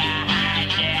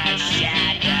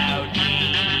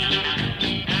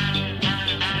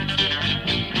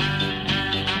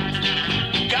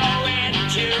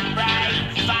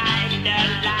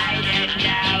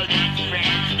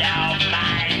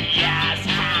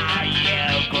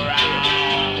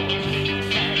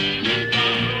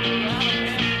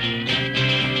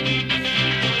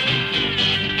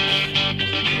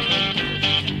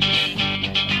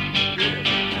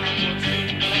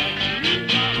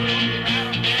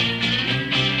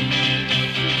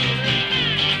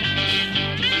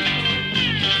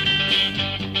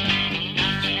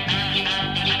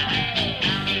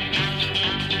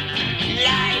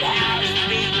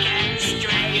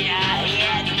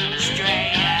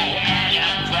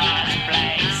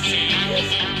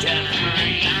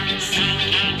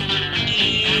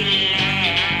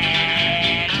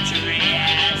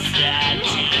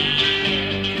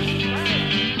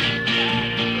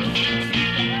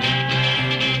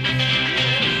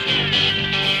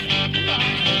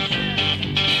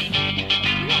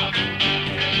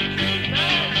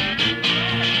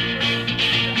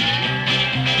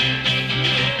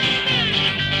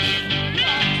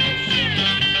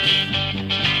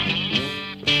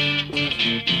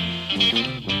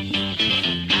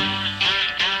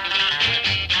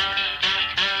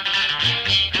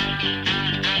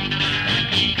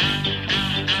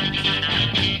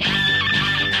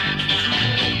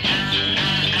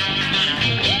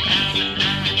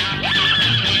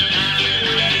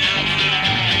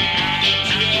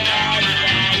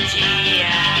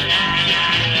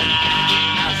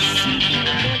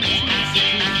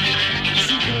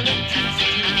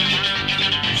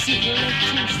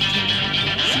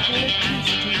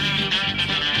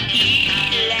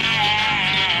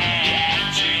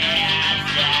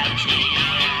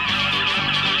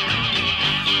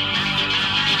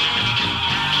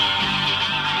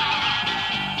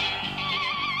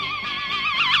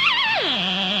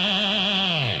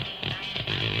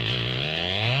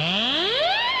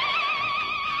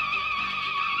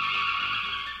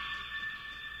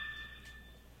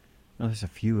has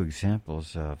a few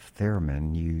examples of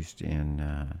theremin used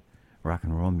in rock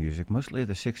and roll music, mostly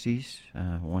the 60s,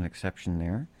 one exception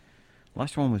there.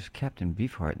 Last one was Captain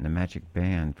Beefheart and the Magic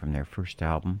Band from their first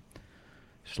album,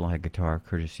 slide guitar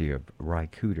courtesy of Ry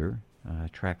Cooder,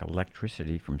 track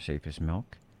Electricity from Safe as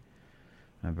Milk.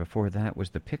 Before that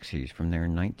was the Pixies from their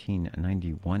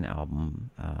 1991 album,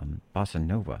 Bossa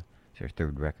Nova, their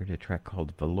third record, a track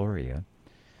called Valoria.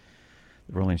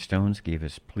 The Rolling Stones gave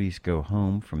us Please Go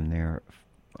Home from their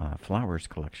Flowers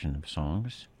collection of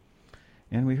songs.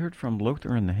 And we heard from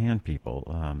Lothar and the Hand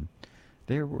People.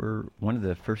 They were one of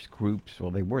the first groups,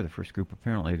 well, they were the first group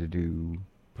apparently to do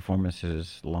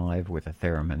performances live with a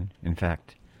theremin. In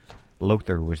fact,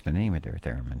 Lothar was the name of their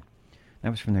theremin.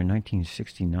 That was from their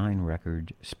 1969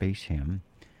 record, Space Hymn,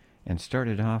 and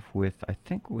started off with, I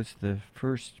think, was the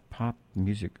first pop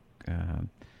music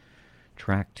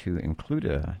track to include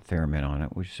a theremin on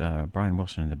it, was Brian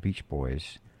Wilson and the Beach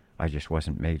Boys, I Just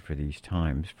Wasn't Made for These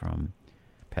Times, from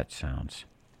Pet Sounds.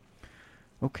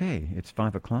 Okay, it's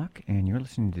 5 o'clock, and you're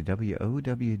listening to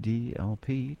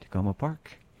WOWDLP, Tacoma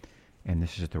Park. And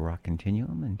this is the Rock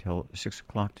Continuum until 6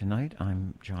 o'clock tonight.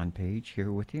 I'm John Page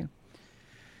here with you.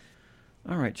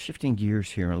 All right, shifting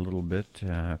gears here a little bit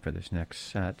for this next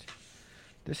set.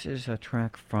 This is a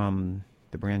track from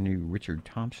the brand new Richard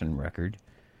Thompson record.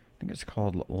 I think it's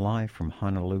called Live from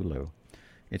Honolulu.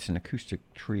 It's an acoustic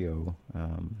trio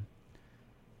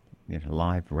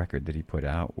live record that he put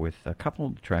out with a couple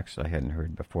of tracks I hadn't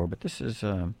heard before, but this is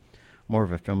more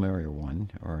of a familiar one,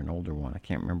 or an older one. I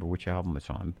can't remember which album it's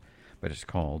on, but it's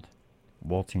called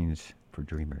Waltzings for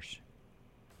Dreamers.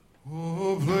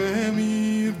 Oh, play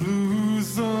me a blues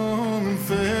song and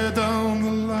fade down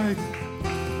the light.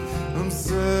 I'm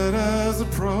sad as a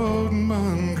proud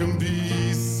man can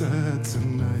be sad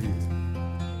tonight.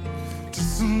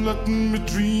 Just let me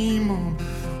dream on,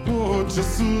 oh,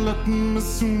 just let me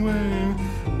swing,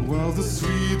 while the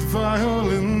sweet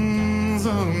violins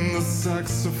and the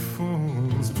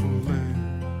saxophones play.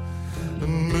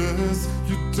 And miss,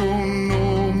 you don't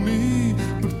know me,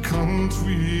 but can't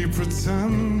we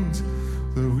pretend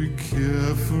that we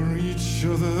care for each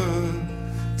other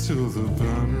till the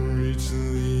band reaches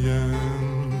the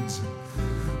end?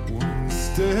 One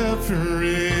step for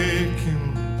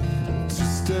aching, two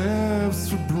steps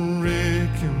for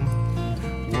breaking,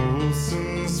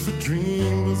 waltzings for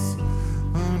dreamers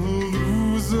and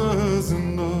losers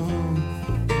and all.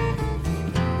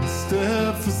 One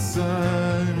step for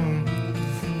sighing,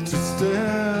 two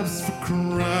steps for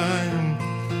crying,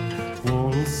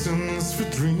 waltzings for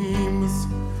dreamers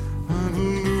and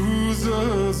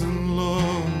losers in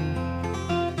love.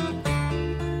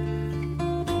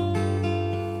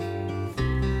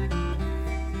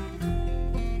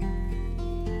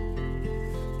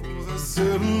 They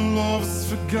said love's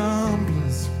for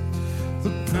gamblers,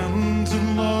 the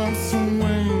pendulum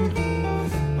swing.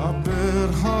 I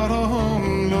bet hard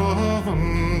on love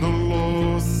and I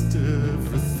lost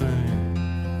everything.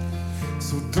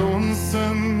 So don't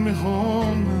send me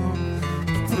home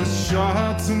now, put a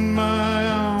shot in my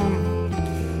arm,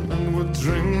 and we'll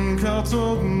drink out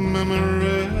of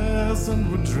memories, and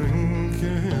we'll drink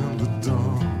in the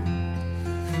dawn.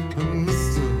 And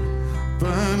Mr.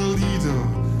 Band Leader,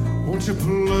 won't you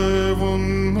play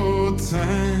one more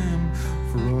time,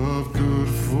 for I've got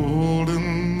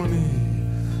folding money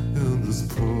in these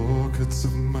pockets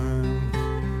of mine.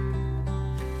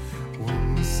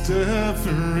 One step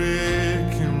for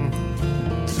aching,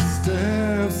 two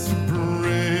steps for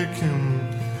breaking,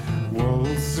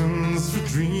 waltzings for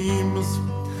dreamers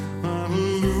and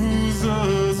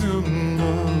losers in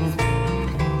love.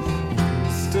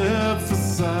 One step for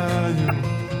sighing,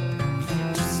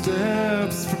 two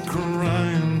steps for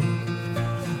crying,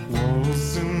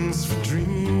 waltzings for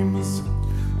dreamers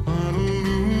and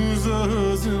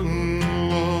losers in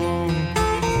love.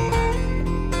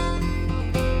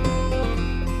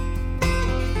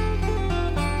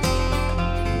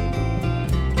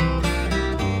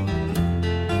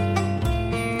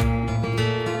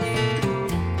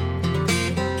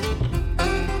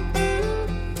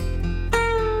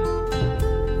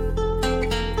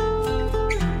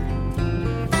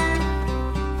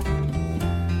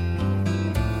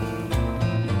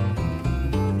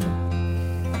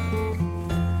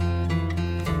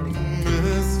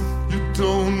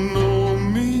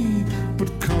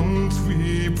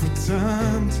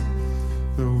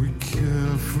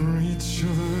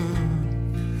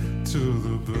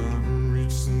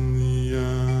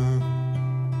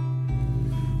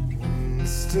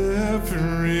 Step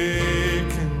for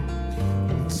aching,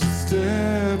 two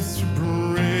steps for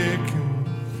breaking,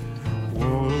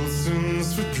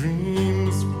 waltzings for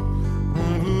dreams,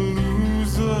 and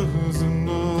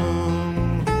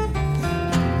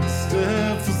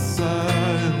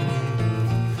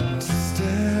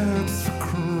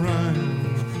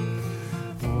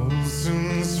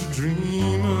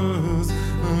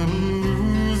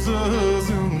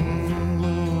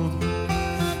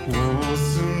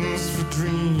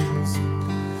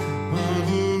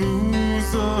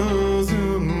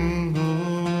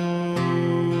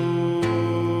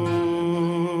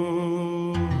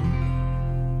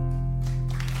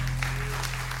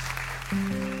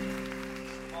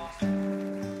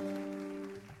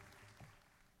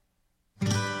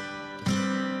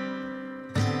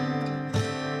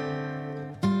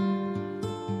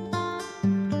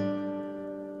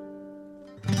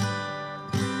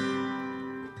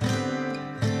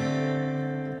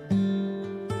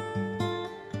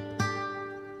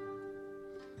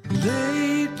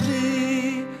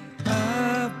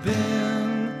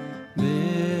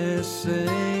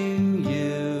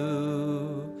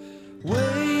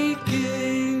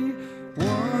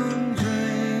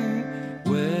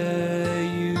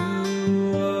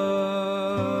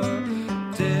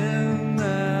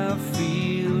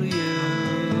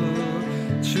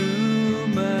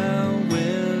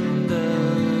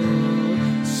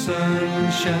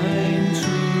sunshine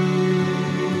true,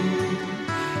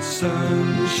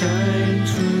 sunshine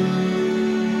true.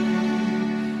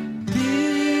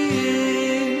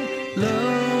 Being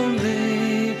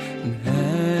lonely and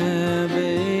having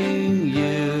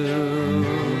you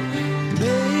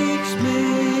makes me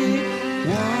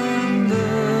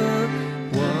wonder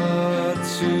what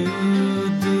to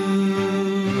do.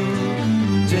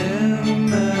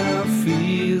 Then I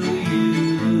feel you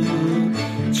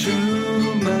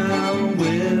through my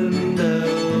window.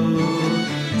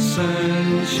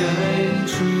 Sunshine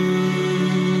true,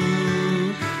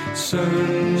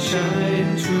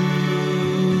 sunshine true.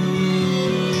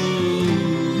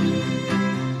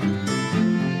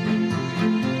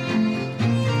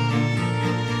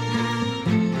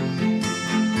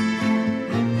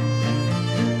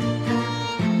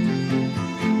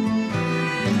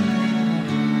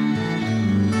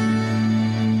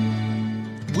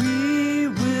 We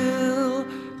will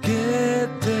get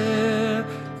there,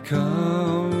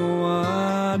 come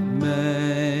what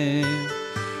may.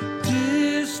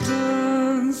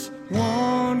 Distance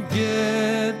won't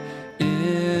get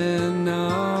in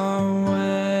our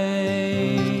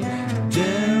way.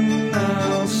 Then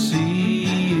I'll see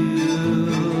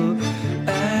you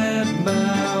at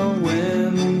my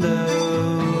window.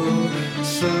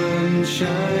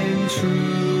 Sunshine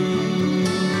true,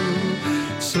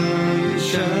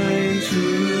 sunshine true.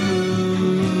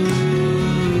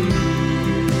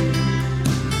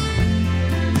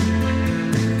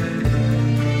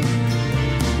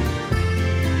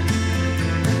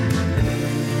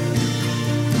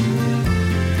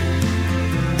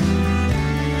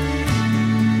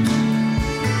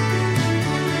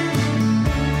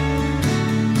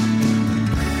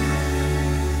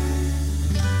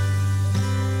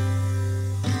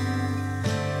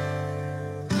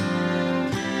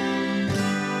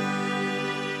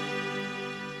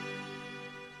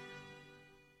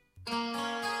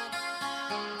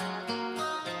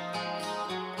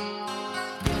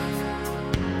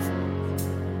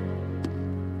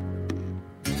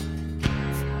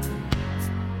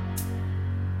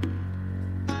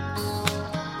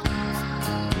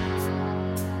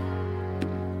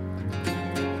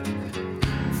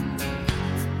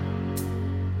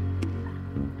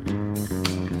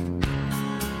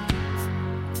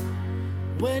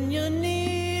 When you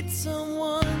need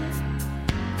someone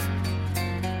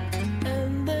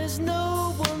and there's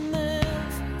no one there,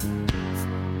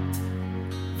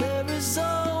 there is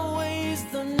always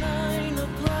the 9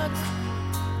 o'clock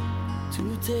to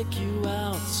take you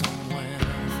out somewhere.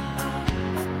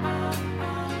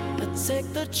 Let's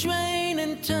take the train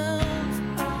in town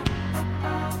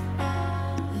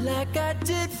like I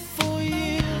did for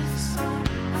years.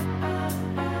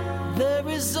 There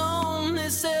is only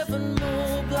 7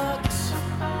 more blocks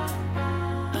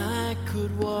I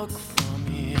could walk from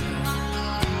here.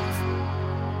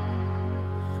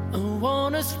 I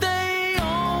wanna stay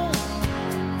home.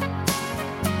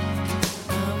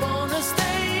 I wanna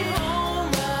stay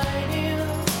home right here.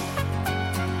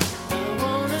 I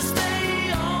wanna stay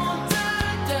home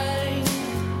today.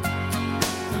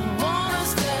 I wanna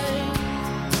stay.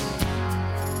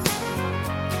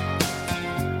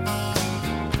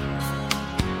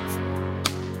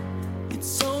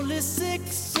 It's only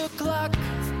 6 o'clock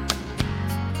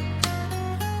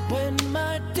when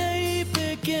my day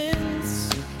begins.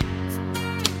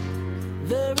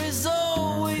 There is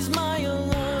always my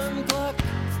alarm clock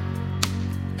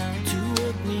to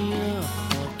wake me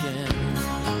up again.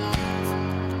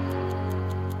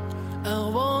 I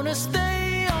wanna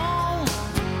stay home.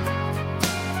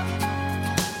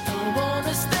 I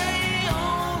wanna stay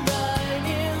home right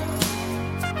here.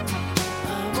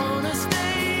 I wanna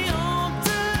stay home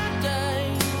today.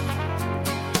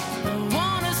 I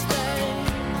wanna stay.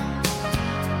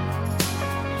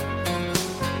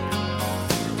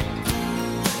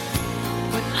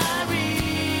 When I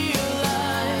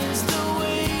realize the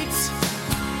weight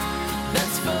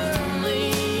that's firmly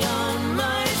on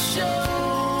my shoulders,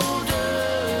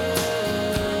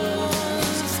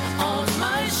 on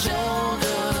my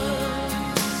shoulders,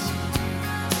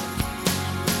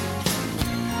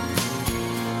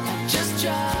 I just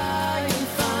try and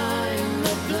find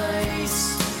a place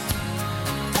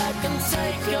I can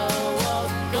take a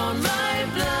walk on my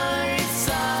blind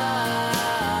side,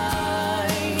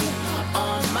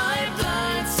 on my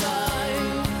blind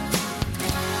side.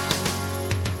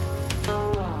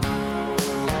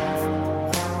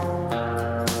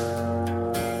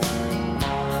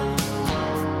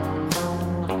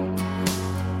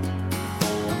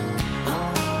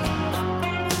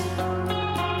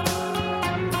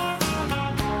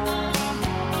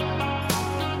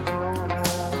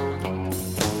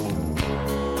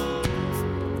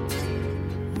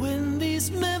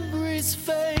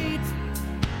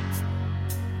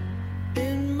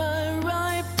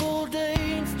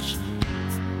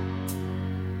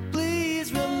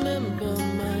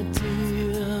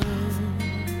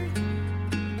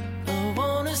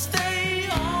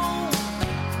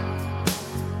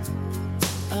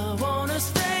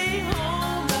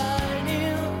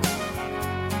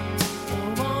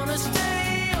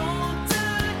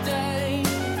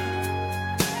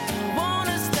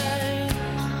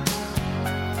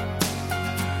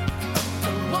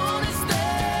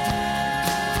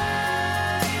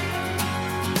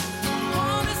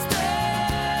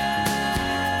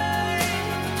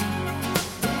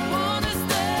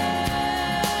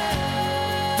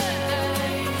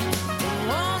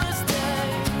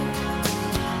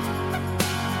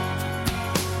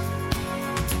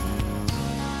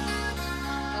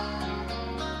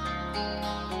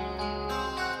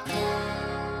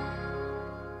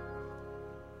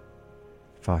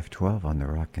 512 on the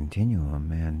Rock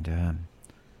Continuum, and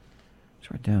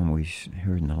right down we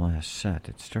heard in the last set.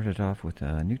 It started off with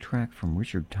a new track from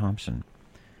Richard Thompson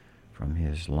from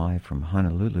his Live from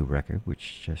Honolulu record,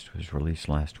 which just was released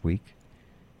last week.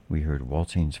 We heard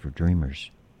Waltzings for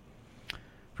Dreamers.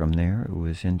 From there, it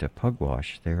was into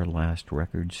Pugwash, their last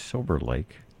record, Silver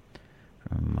Lake,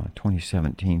 from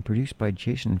 2017, produced by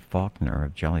Jason Faulkner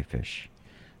of Jellyfish,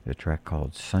 the track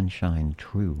called Sunshine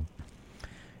True.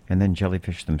 And then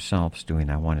Jellyfish themselves doing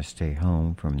I Want to Stay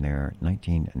Home from their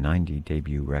 1990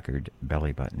 debut record,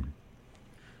 Belly Button.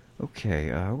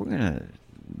 Okay, we're going to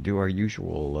do our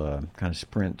usual kind of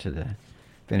sprint to the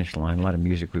finish line. A lot of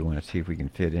music we want to see if we can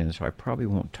fit in, so I probably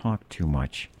won't talk too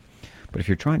much. But if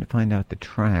you're trying to find out the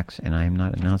tracks, and I'm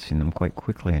not announcing them quite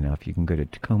quickly enough, you can go to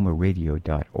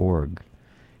tacomaradio.org,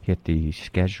 hit the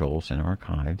schedules and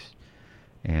archives,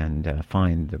 and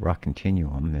find the Rock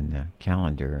Continuum in the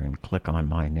calendar and click on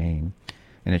my name,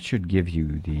 and it should give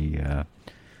you the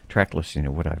track listing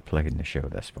of what I've played in the show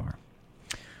thus far.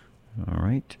 All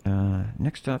right,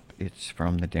 next up, it's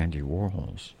from the Dandy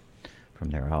Warhols, from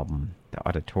their album The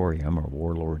Auditorium, or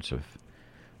Warlords of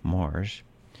Mars,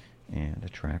 and a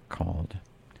track called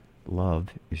Love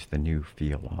is the New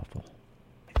Feel Awful.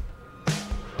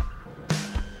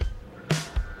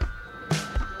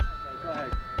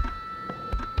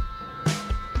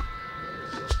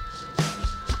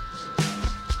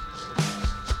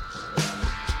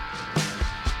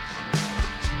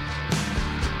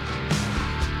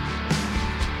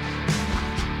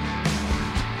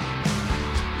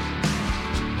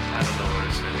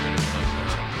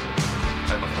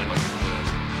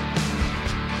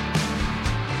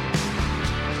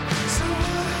 So what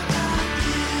I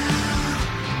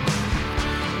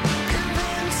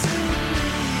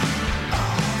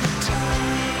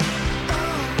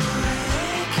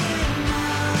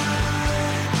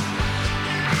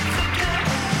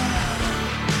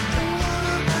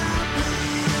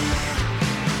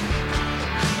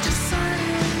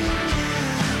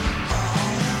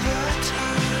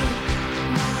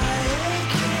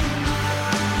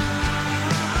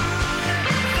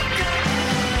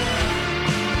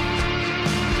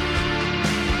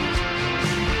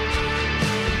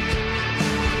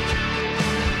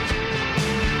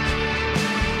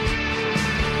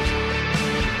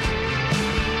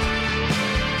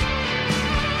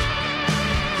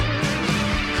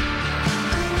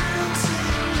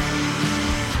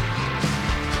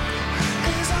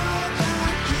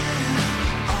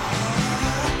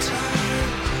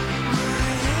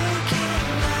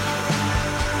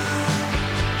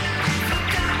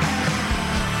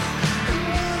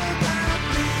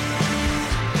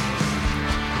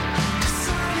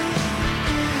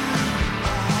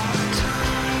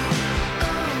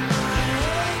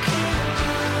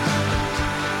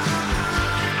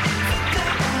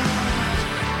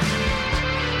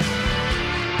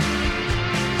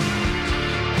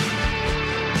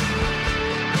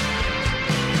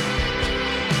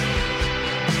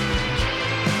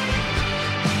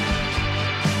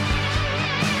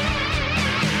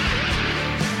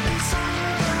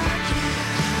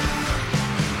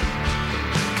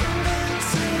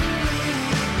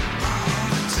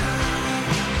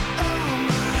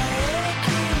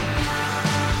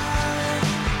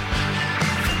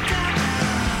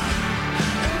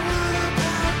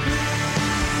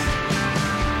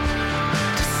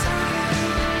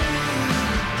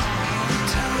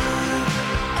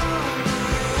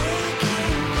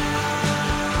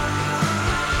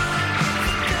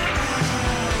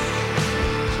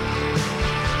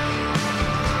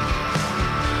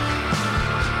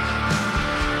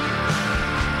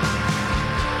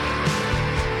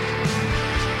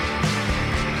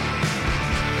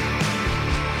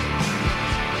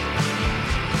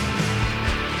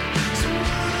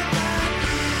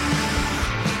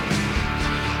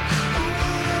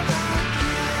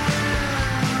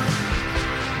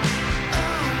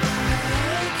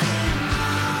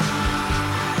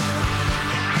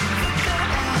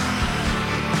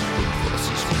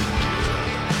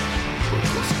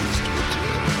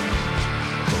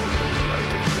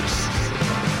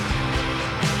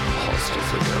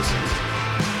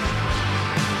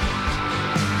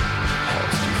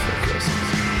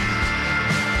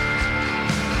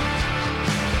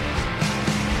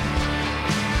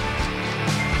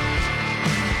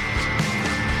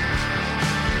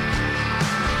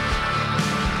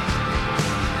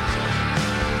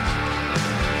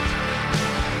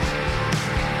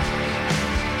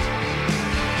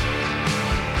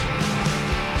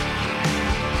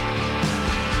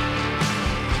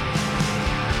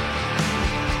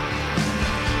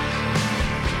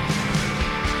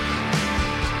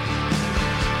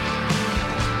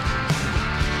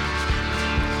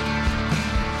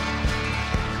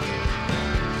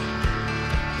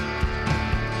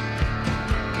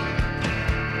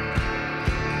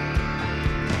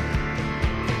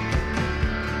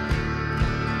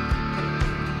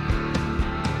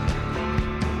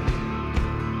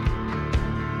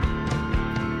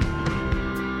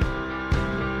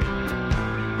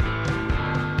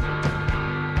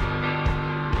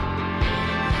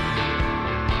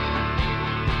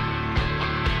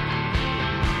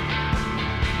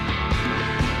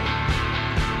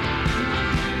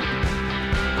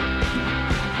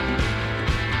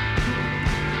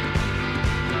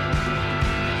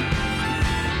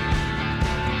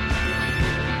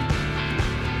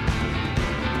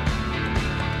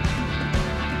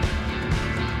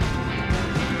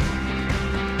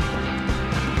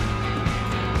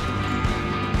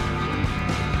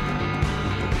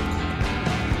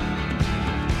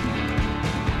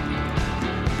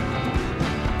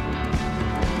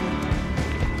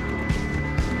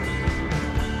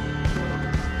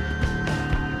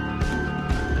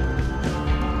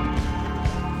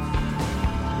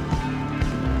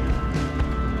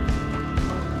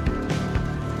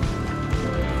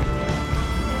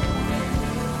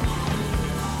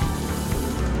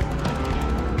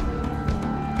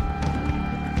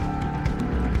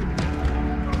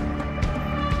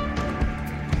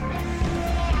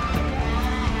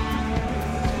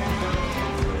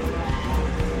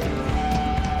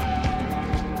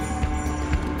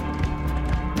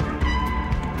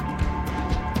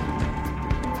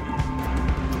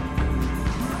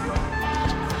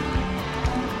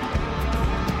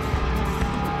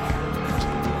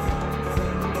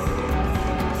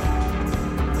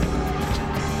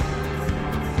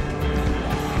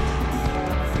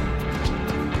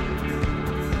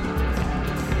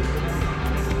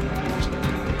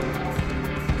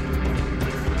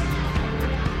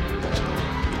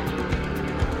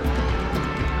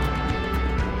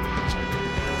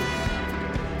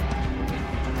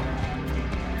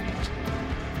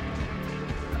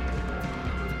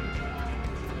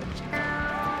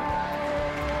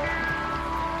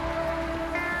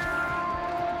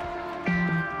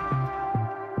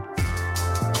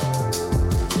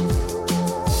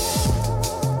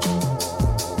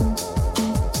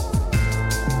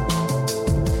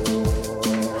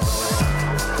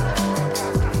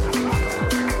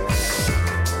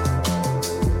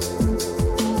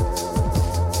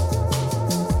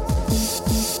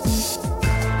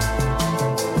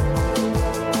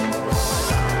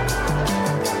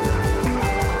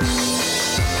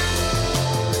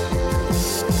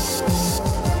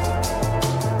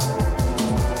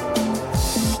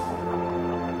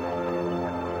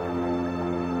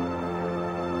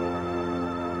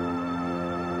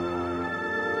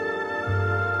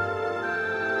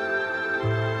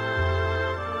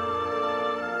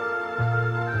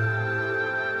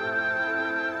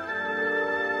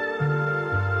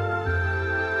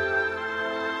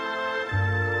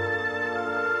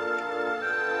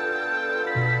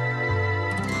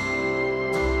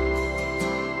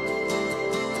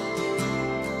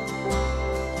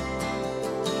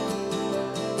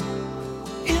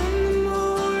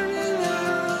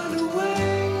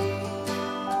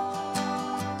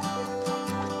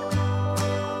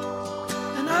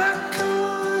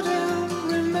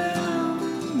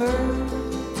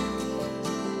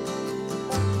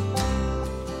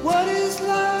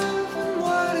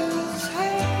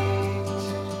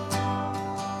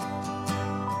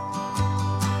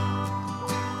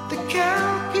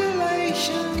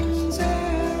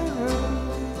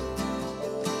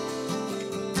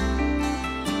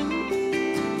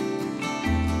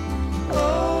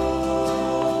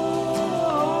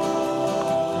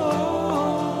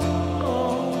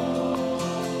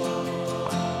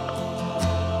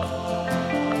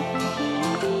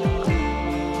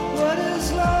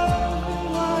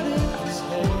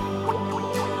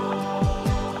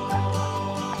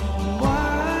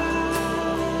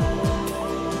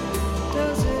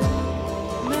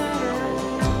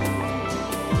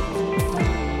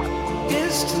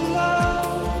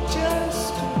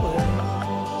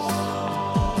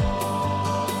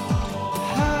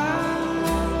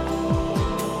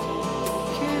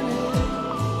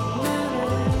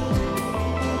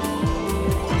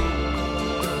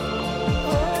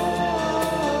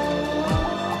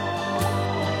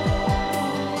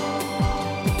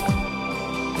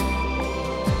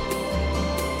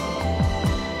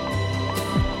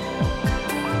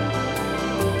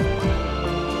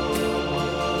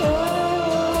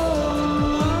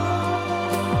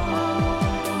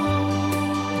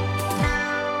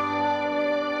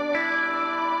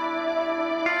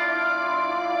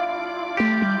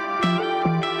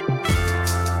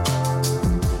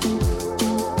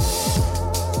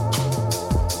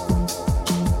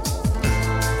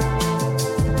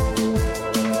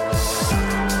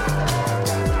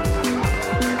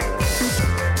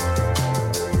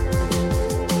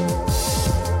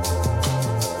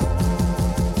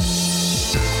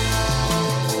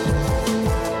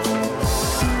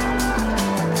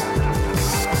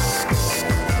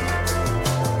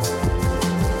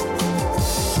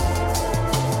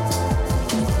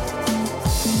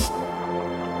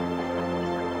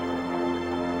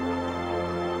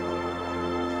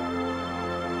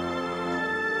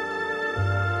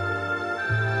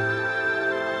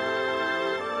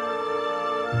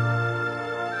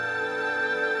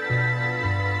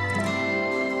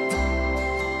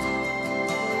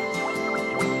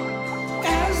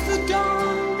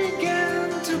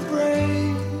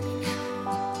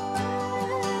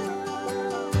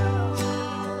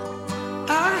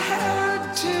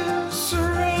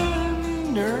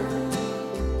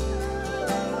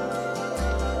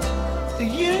The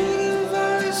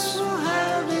universe will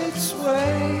have its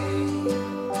way.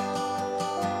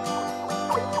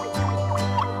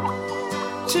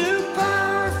 Too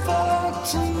powerful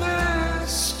to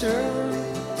master.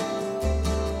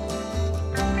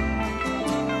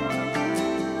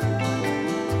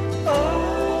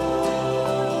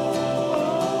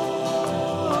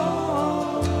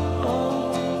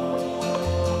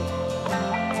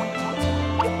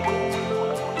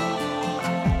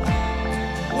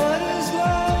 What is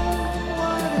love?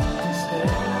 What is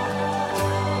hate?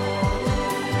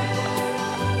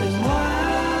 And why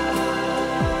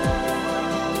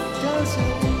does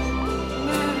it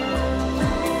matter?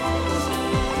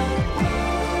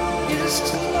 Is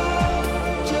to love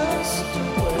just a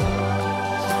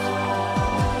waste?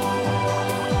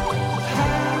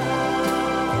 How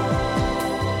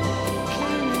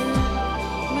can it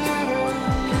matter?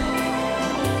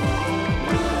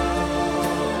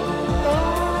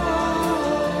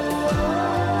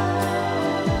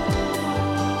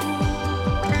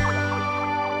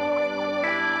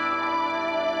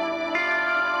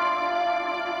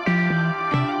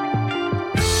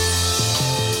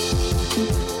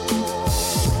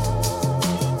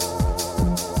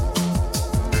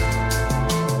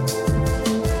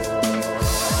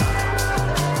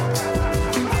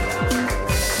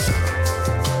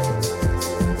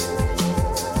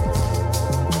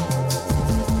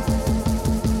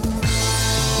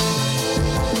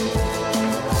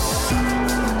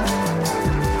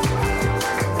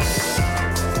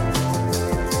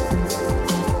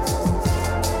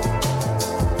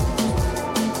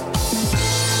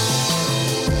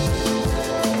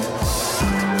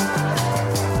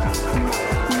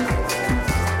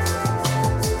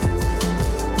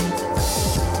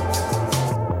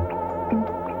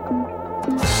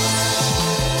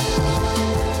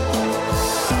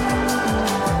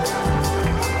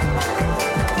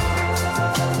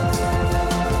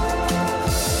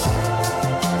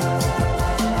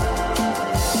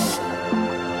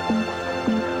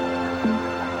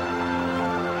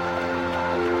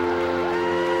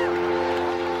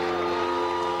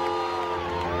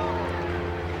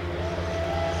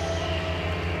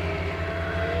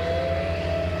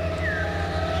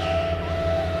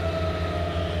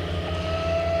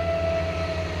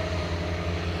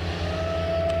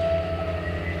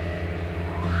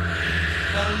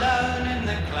 Alone in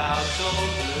the clouds all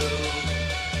blue,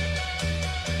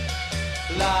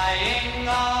 lying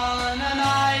on an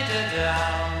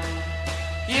eiderdown.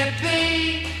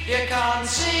 Yippee, you can't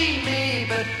see me,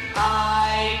 but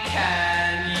I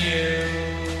can you.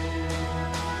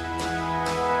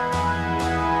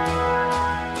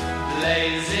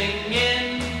 Blazing in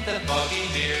the foggy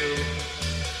view,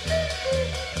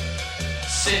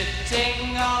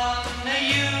 sitting on a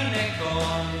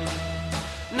unicorn.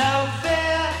 No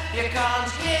fear, you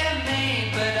can't hear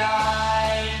me, but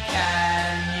I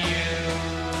can you.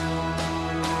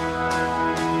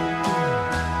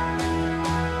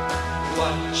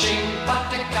 Watching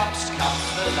buttercups come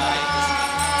the light,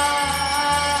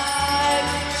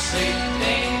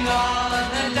 sleeping on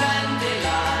a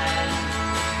dandelion.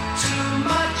 Too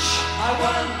much, I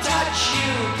won't touch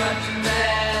you, but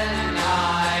then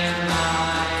I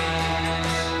might.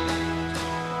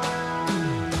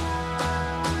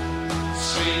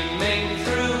 Streaming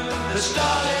through the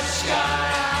starlit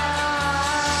sky,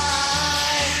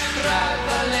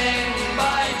 traveling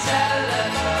by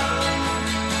telephone.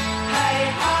 Hey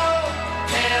ho,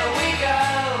 here we go,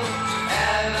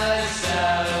 ever so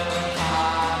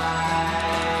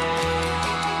high.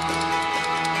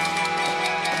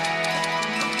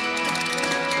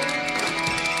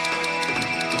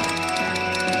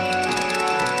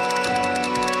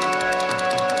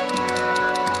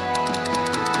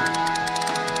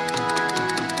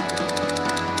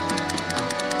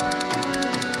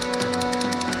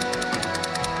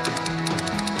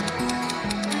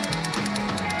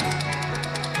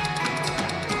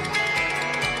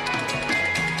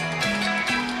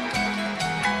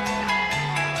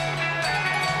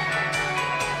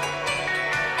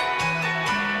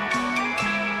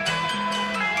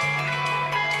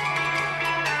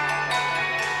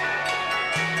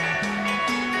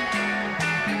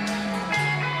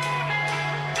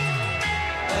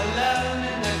 Alone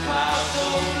in the clouds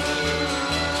all blue,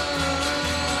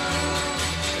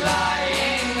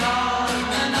 lying on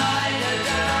an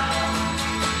eiderdown.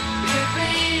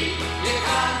 Yippee, you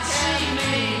can't see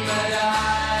me, but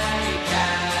I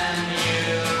can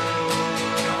you.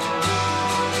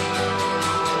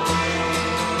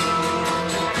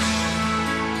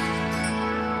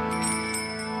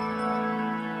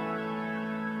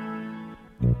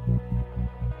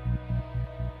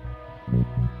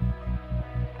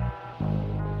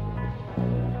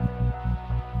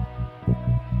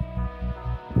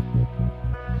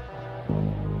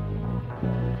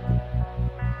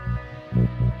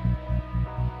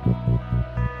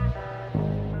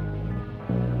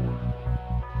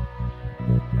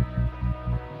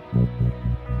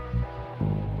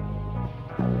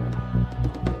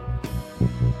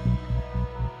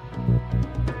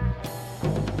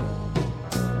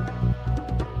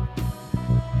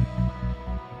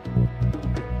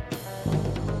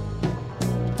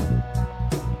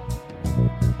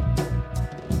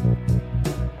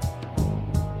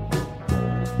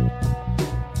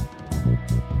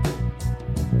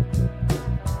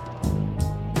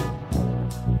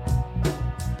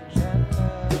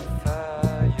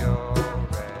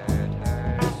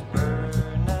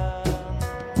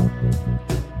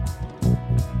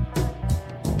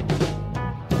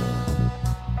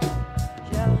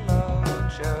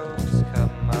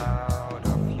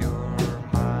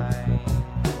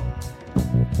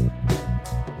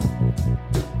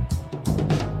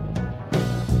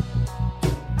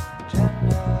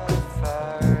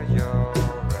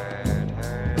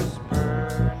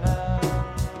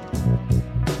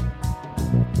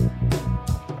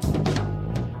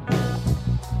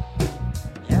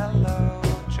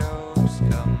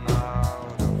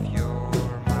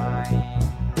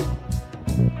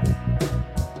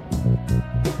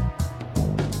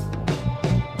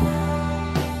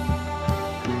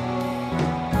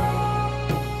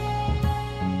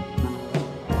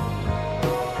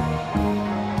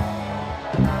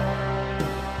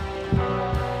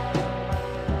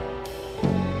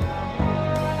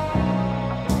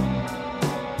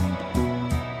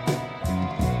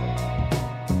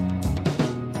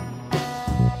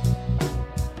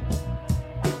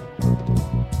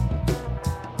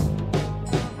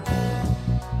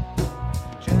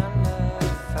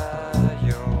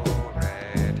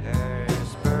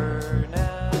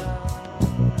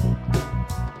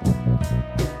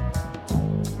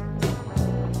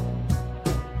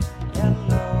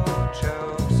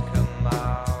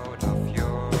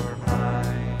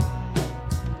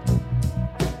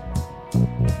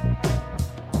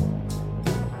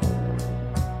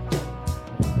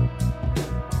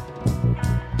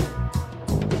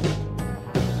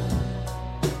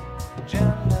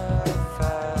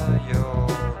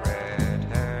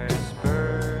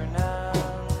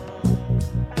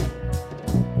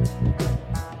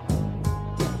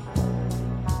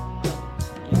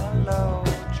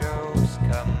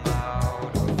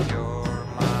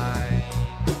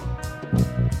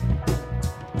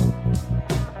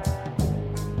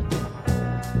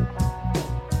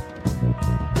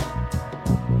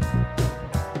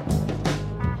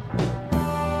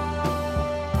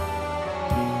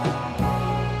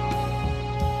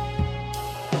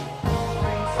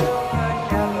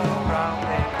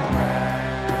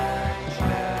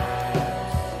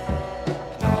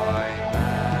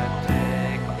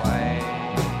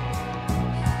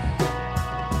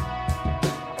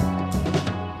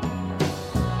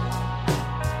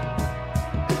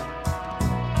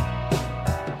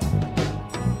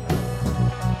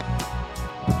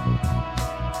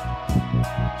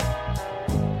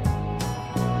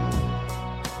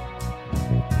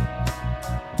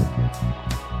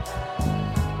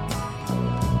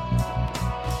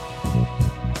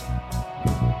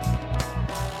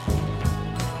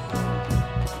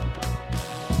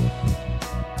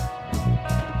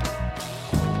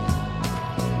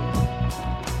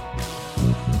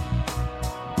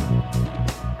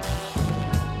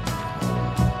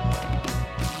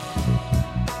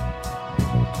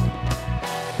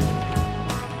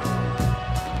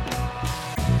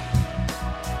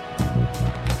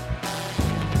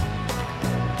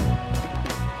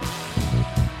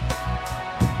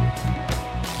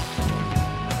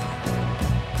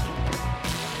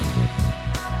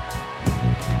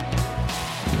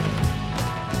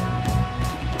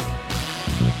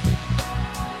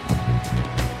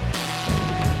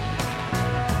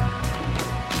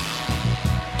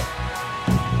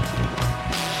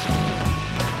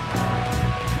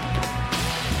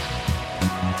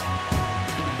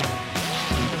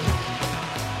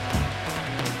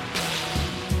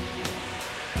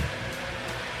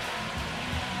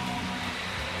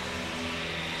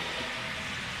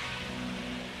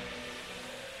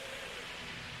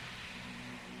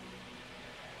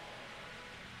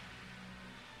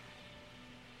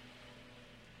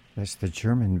 That's the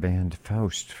German band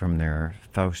Faust from their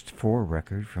Faust 4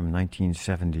 record from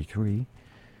 1973,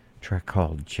 track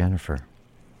called Jennifer.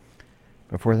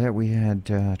 Before that we had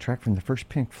a track from the first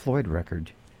Pink Floyd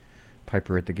record,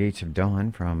 Piper at the Gates of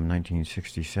Dawn from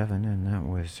 1967, and that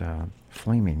was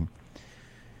Flaming.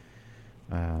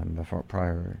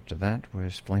 Prior to that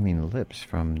was Flaming Lips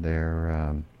from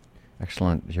their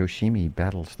excellent Yoshimi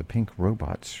Battles the Pink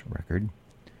Robots record,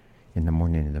 In the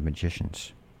Morning of the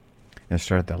Magicians. And I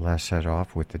started that last set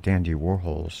off with the Dandy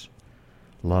Warhols,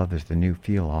 Love is the New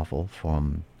Feel Awful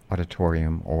from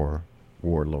Auditorium or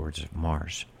Warlords of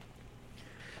Mars.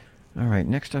 All right,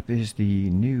 next up is the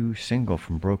new single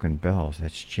from Broken Bells.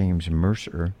 That's James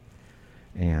Mercer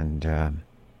and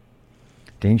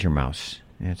Danger Mouse.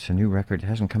 It's a new record. It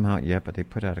hasn't come out yet, but they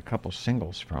put out a couple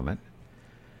singles from it.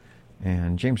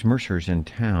 And James Mercer's in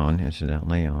town,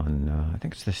 incidentally, on, I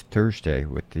think it's this Thursday,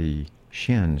 with the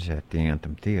Shins at the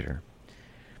Anthem Theater.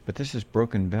 But this is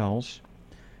Broken Bells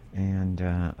and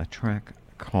a track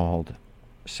called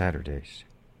Saturdays.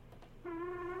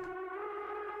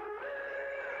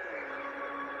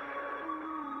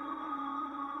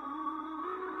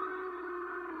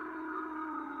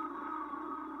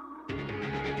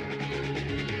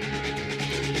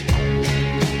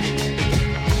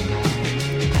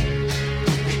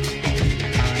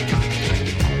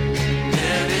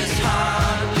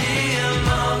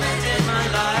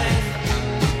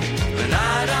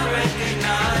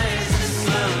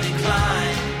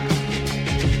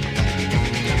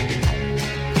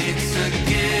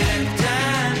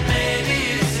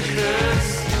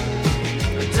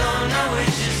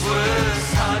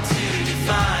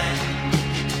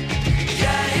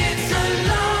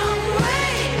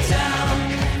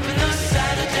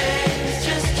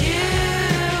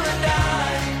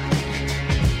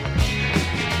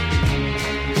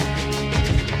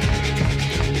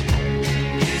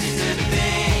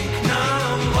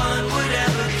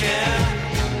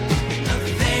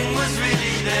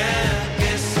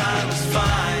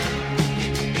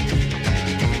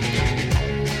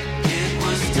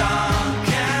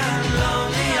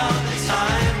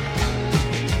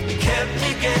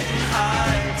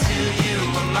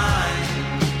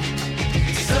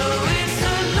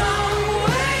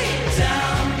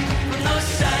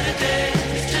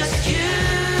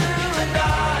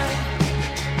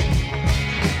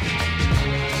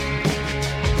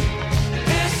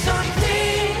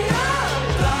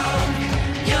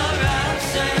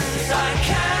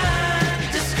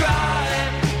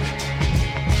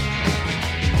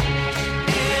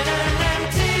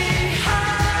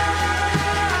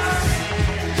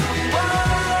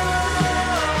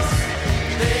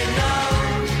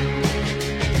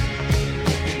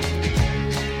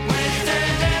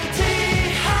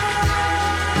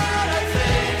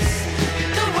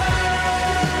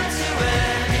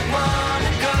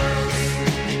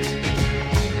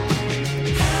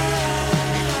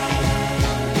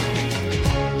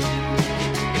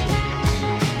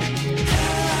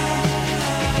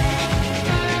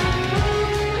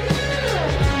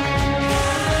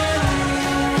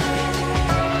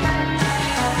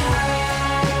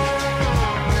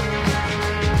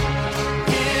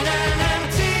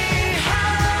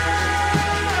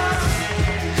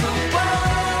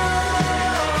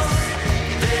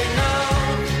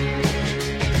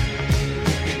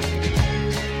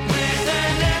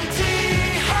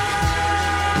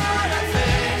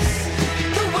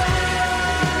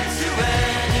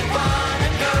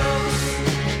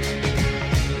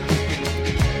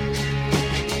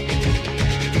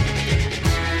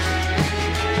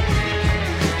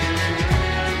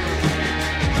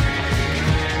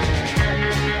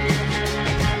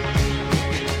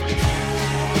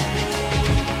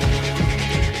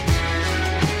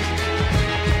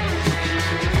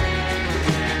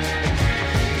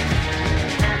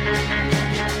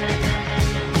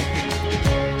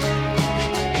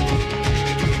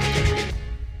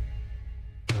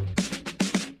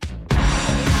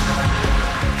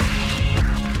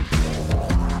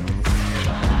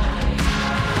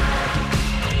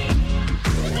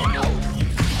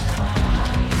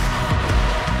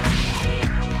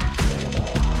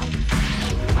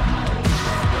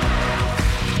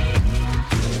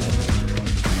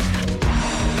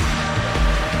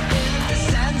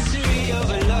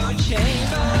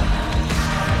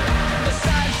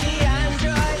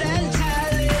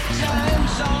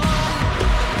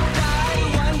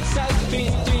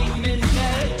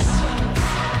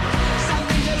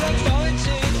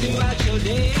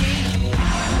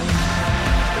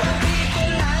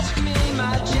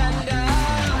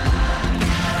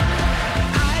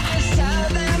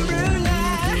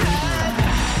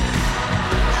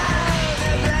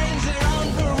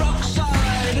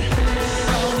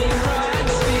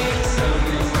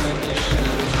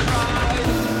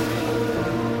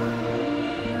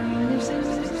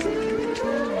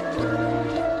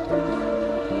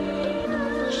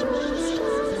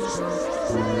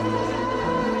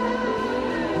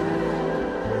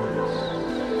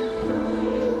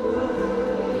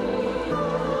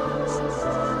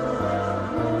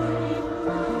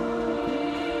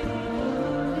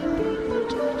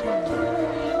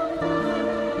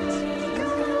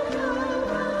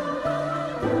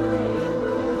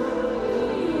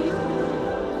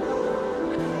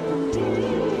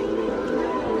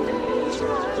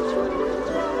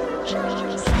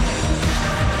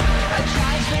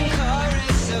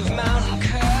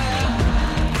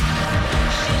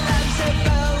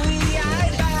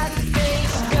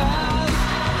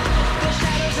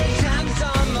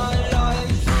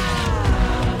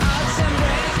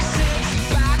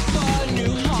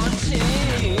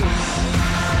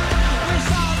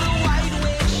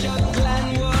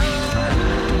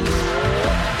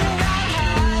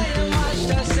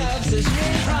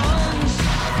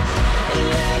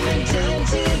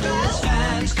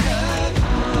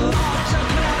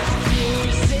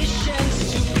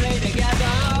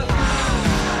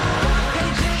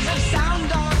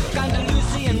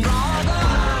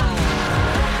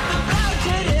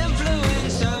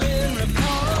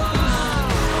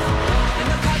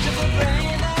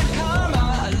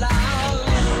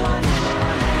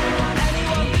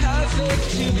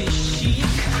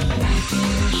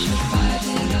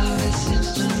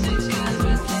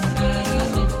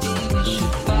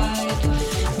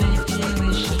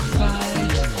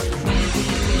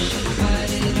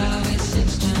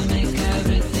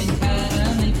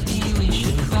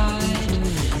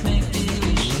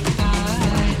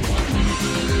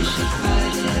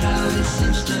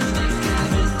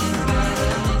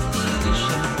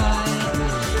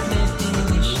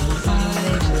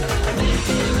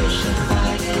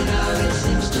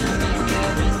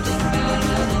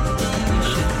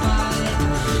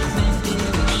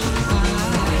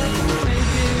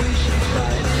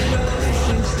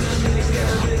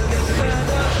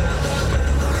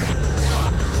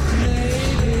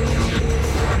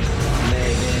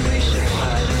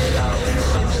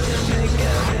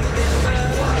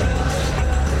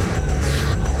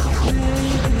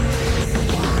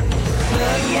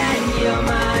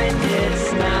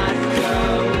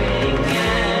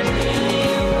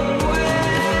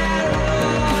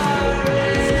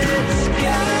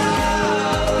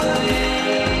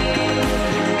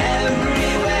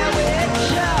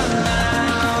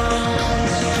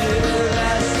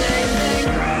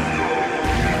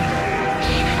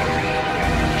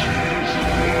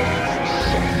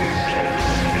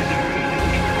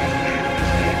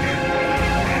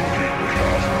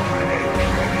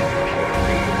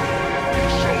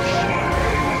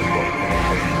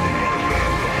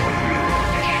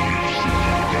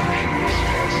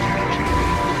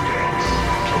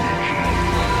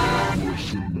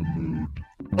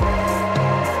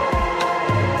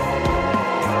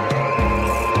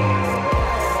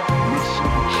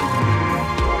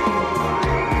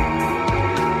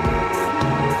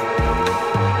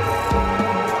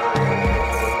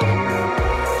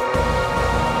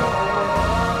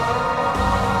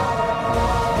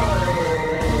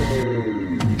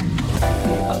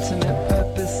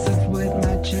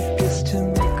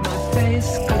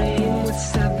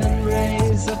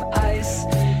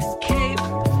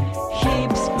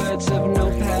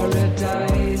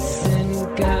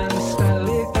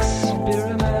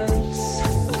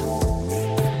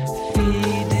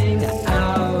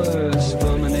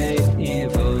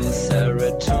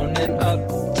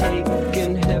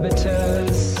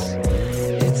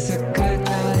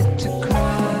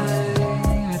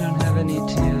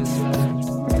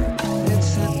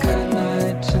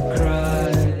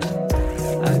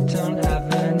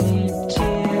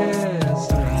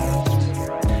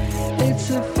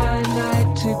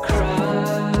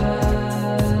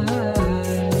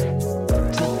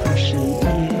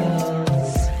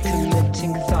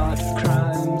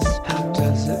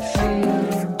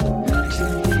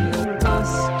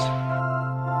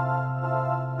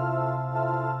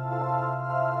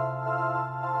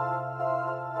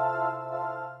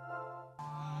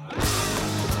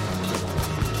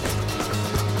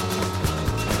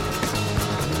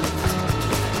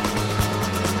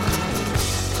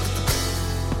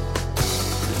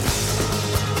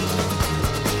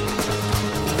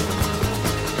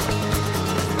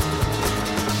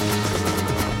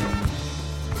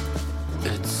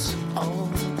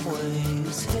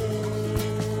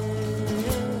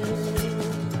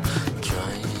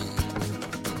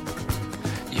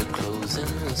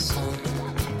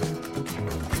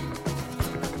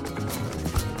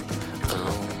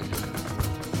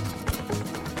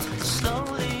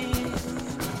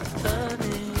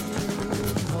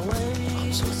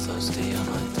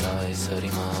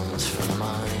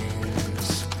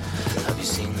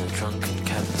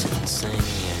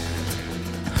 singing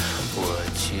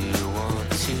what you want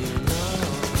to know.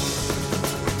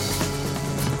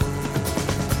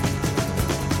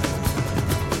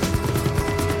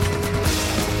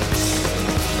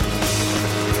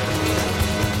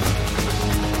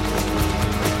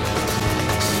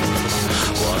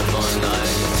 One more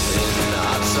night in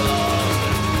Absalom.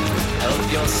 Help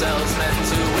yourselves, men,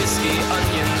 to whiskey,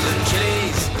 onions, and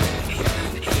chilies.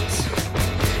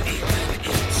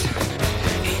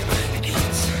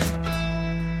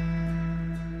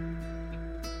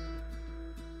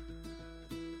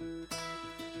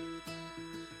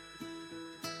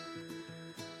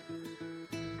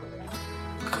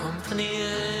 Company A,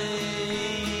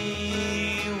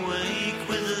 wake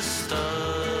with a start.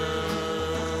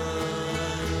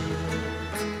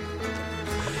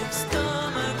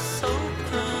 Stomachs open.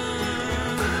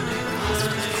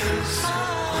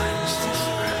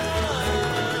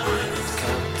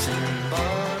 Captain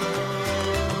Bottles,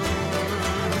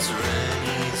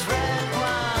 Rennie's red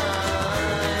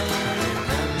wine.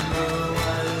 Remember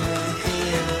why we're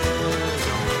here.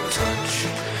 Don't touch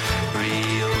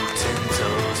Rio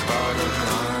Tinto's bottom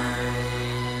line.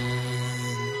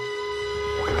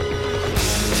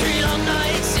 3 long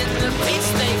nights in the pits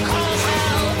they call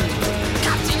hell.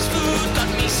 Captain's food got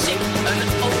me sick and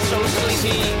oh so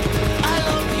sleepy. I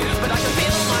love you, but I can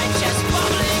feel my chest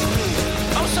bubbling.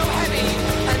 Oh so heavy,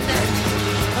 and then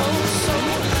oh so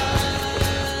light.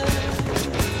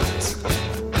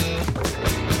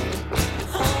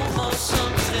 Almost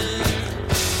something.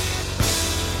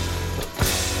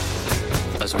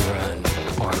 As we ran,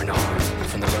 arm in arm,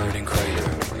 from the burning crater,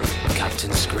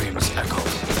 Captain screams echo.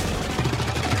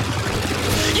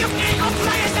 You evil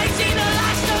players ain't seen the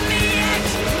last of me yet!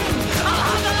 I'll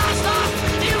have the last laugh,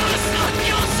 you will not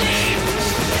your seam!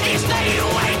 Each day you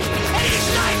wake, and each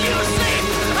night you sleep,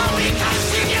 and we can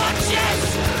sing your chest!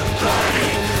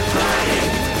 Burning, burning,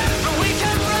 and we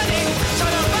can running, so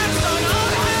the backs on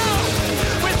all hell!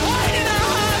 With wine in our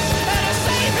hearts, and a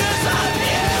savior's on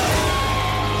you!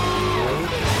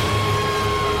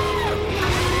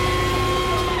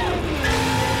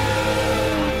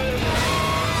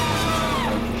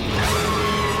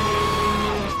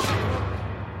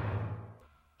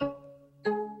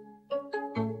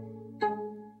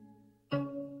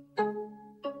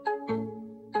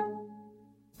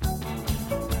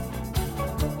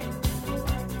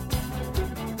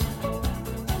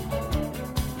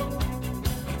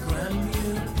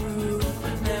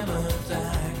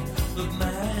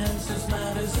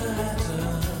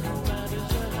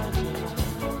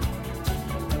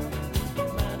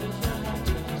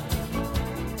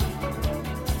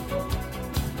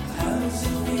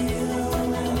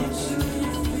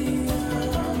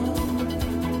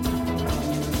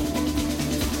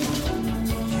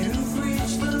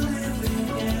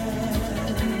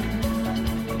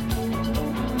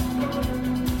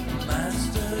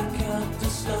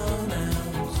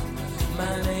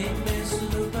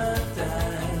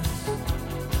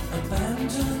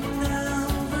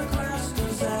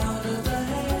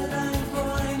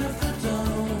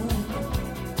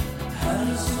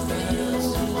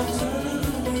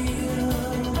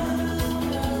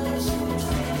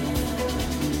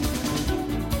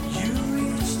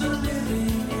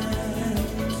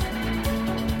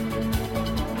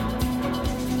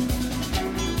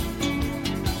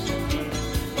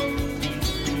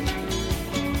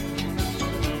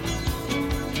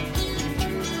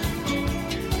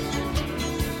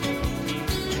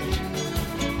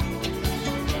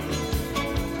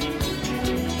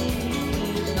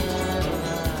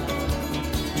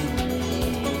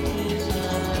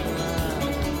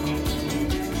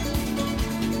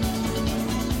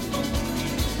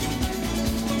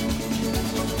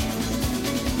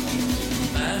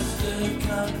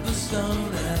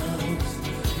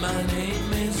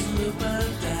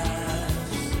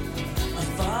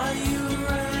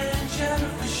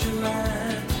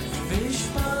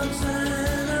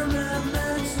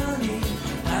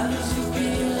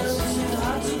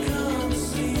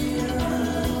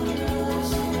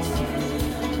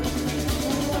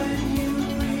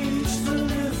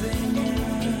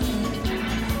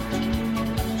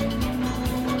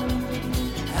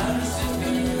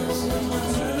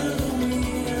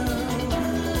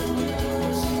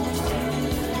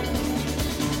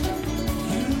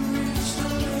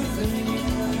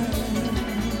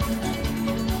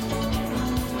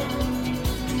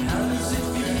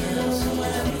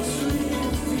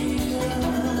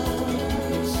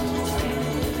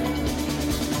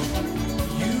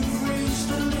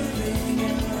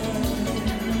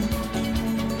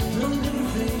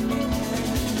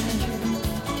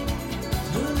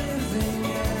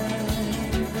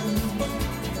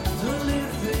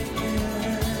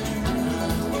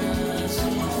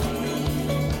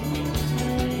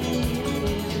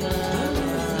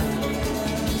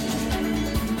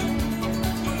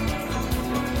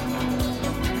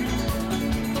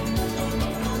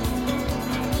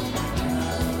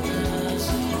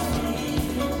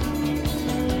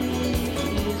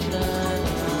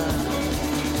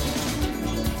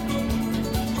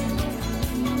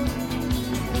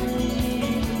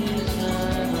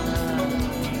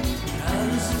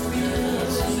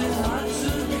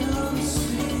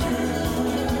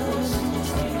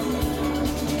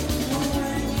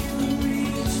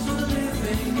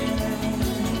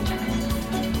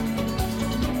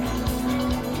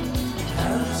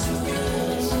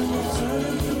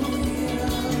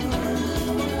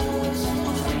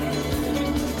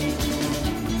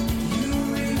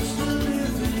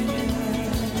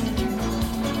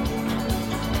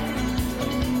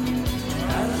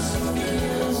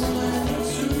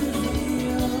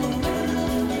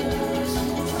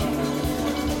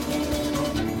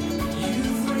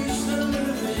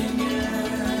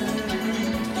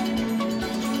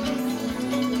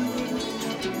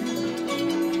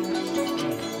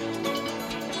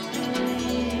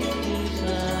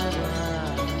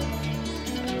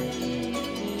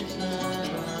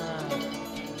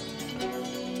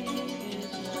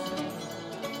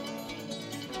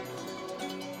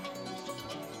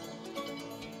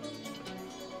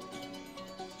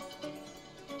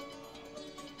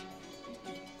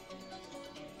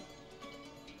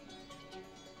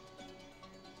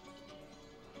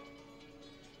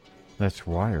 That's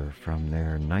Wire from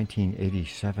their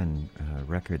 1987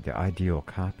 record, The Ideal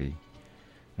Copy.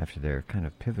 After their kind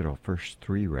of pivotal first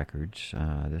three records,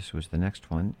 this was the next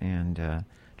one, and the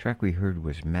track we heard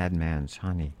was Madman's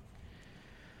Honey.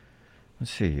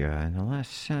 Let's see, in the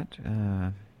last set,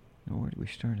 where did we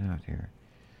start out here?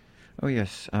 Oh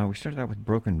yes, we started out with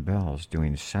Broken Bells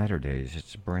doing Saturdays.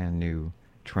 It's a brand new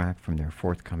track from their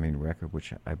forthcoming record,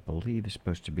 which I believe is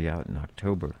supposed to be out in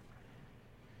October.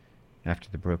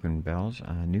 After the Broken Bells,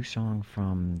 a new song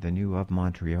from the new Of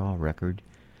Montreal record,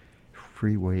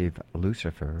 Freewave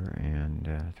Lucifer,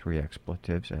 and three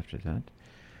expletives after that.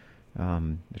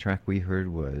 The track we heard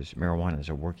was Marijuana is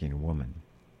a Working Woman.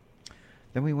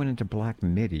 Then we went into Black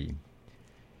Midi,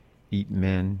 Eat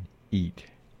Men, Eat,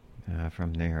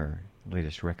 from their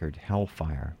latest record,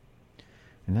 Hellfire.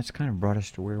 And that's kind of brought us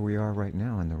to where we are right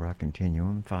now in the Rock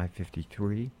Continuum,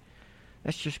 5:53.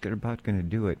 That's just about going to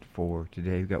do it for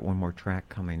today. We've got one more track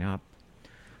coming up.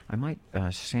 I might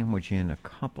sandwich in a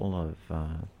couple of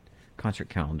concert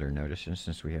calendar notices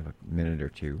since we have a minute or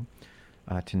two.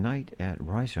 Tonight at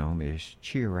Rhizome is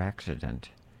Cheer Accident.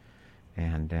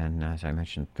 And then, as I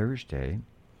mentioned, Thursday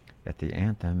at the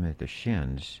Anthem at the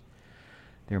Shins,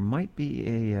 there might be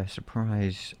a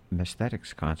surprise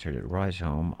Mesthetics concert at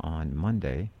Rhizome on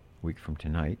Monday, a week from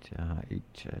tonight,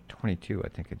 8/22, I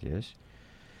think it is.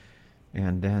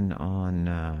 And then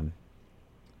on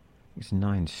it's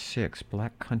 9/6,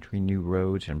 Black Country New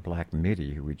Roads and Black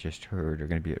Midi, who we just heard, are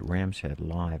going to be at Ram's Head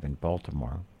Live in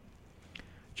Baltimore.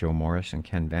 Joe Morris and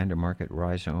Ken Vandermark at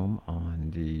Rhizome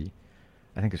on the,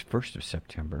 I think it's 1st of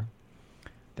September.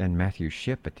 Then Matthew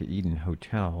Shipp at the Eden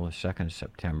Hotel, the 2nd of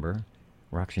September.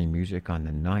 Roxy Music on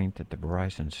the 9th at the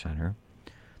Verizon Center.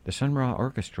 The Sun Ra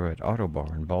Orchestra at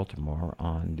Autobar in Baltimore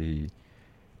on the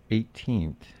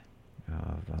 18th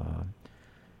of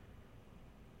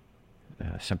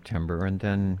September. And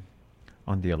then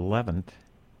on the 11th,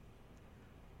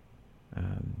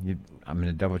 I'm going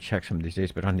to double check some of these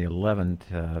dates, but on the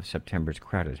 11th of September, it's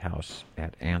Crowded House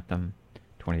at Anthem.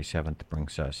 27th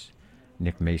brings us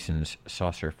Nick Mason's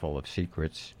Saucer Full of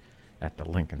Secrets at the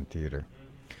Lincoln Theater.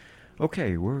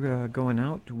 Okay, we're going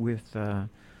out with the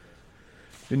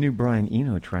new Brian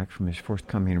Eno track from his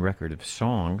forthcoming record of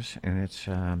songs, and it's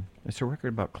a record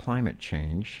about climate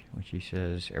change, which he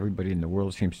says everybody in the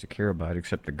world seems to care about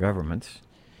except the governments.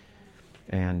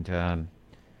 And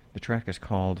the track is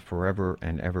called Forever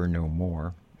and Ever No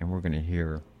More, and we're going to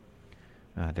hear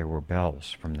There Were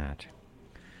Bells from that.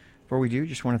 Before we do,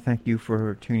 just want to thank you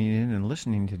for tuning in and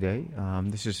listening today.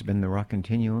 This has been the Rock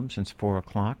Continuum since 4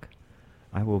 o'clock.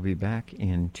 I will be back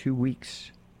in 2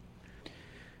 weeks.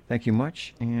 Thank you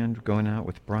much, and going out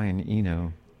with Brian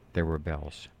Eno, There Were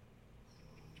Bells.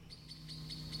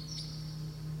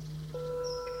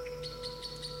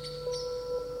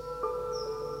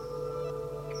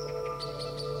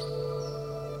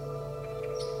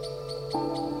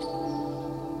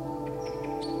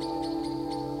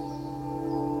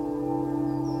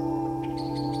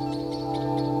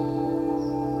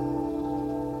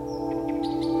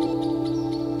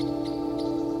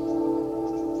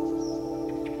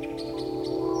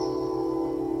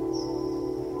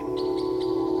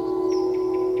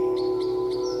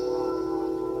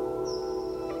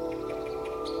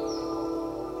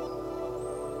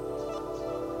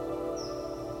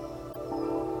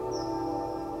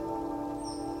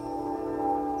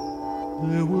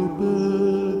 There were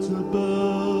birds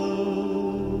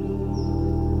above.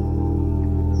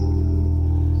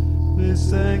 They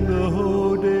sang the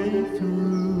whole day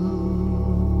through.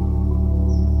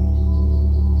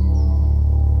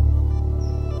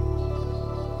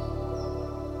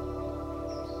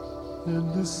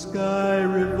 And the sky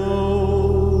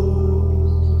revolves,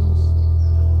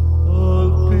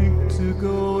 all pink to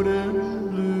golden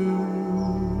blue.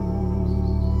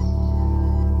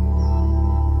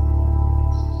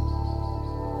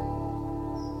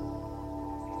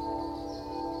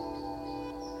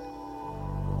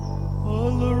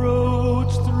 All the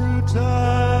roads through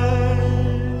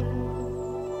time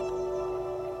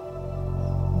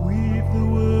weave the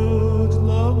world's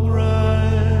long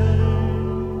rhyme.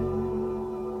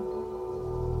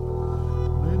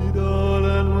 Then it all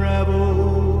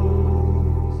unravels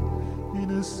in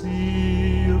a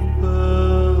sea of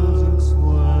pearls and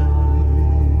swine.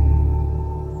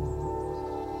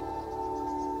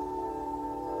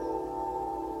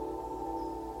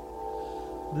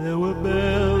 There were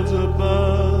bells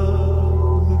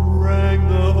above that rang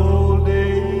the whole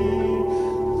day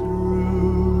through.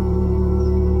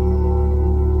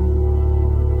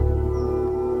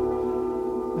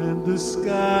 And the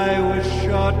sky was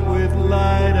shot with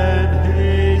light and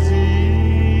hazy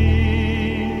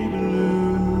blue.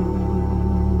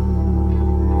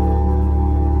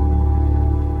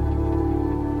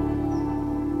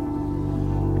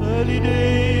 early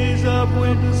days of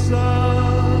winter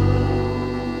sun.